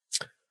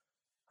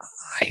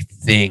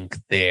think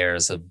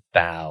there's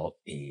about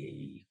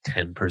a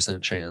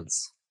 10%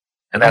 chance,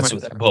 and that's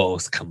with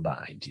both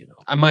combined.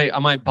 I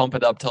might bump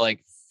it up to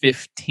like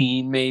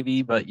 15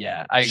 maybe, but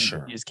yeah, I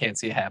Sure. just can't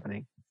see it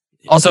happening.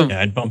 Also, yeah,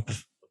 I'd bump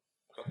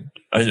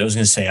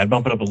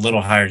it up a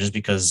little higher just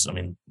because, I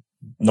mean,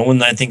 no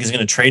one I think is going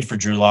to trade for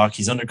Drew Lock.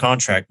 He's under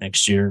contract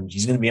next year.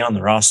 He's going to be on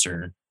the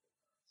roster.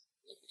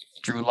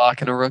 Drew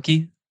Lock and a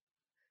rookie.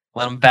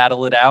 Let him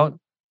battle it out.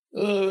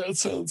 That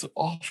sounds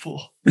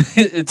awful.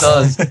 It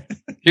does.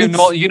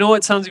 You know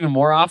what sounds even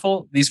more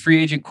awful? These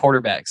free agent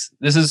quarterbacks.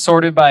 This is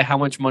sorted by how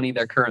much money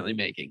they're currently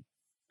making.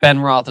 Ben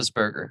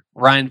Roethlisberger,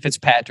 Ryan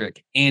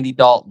Fitzpatrick, Andy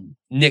Dalton,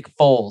 Nick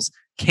Foles,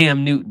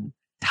 Cam Newton,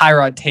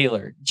 Tyrod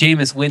Taylor,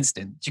 Jameis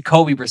Winston,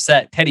 Jacoby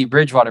Brissett, Teddy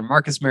Bridgewater,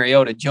 Marcus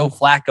Mariota, Joe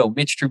Flacco,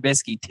 Mitch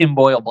Trubisky, Tim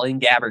Boyle, Blaine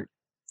Gabbert.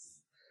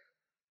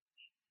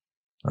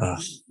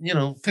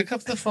 Pick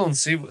up the phone,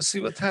 see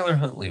what Tyler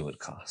Huntley would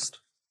cost.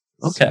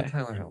 Okay.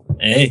 Tyler Huntley.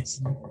 Hey,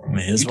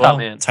 may as Utah well.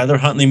 man. Tyler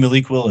Huntley,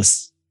 Malik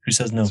Willis. Who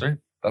says no?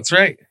 That's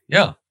right.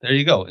 Yeah, there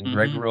you go. And Mhm.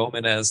 Greg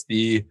Roman as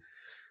the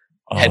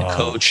head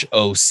coach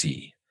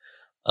OC.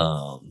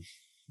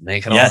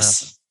 Make it all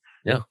happen.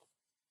 Yeah.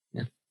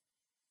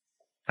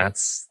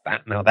 That's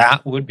that. Now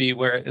that would be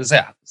where it is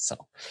at. So,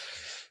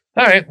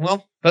 all right.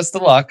 Well, best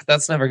of luck.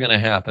 That's never going to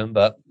happen,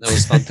 but it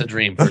was fun to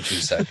dream for 2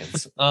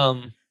 seconds.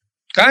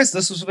 Guys,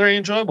 this was very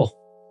enjoyable.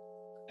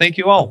 Thank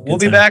you all. We'll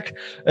be back.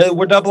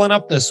 We're doubling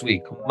up this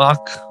week.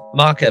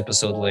 Mock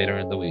episode later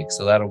in the week,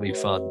 so that'll be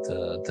fun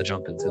to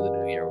jump into the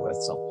new year with.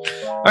 So,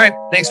 all right.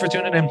 Thanks for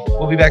tuning in.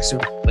 We'll be back soon.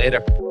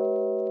 Later.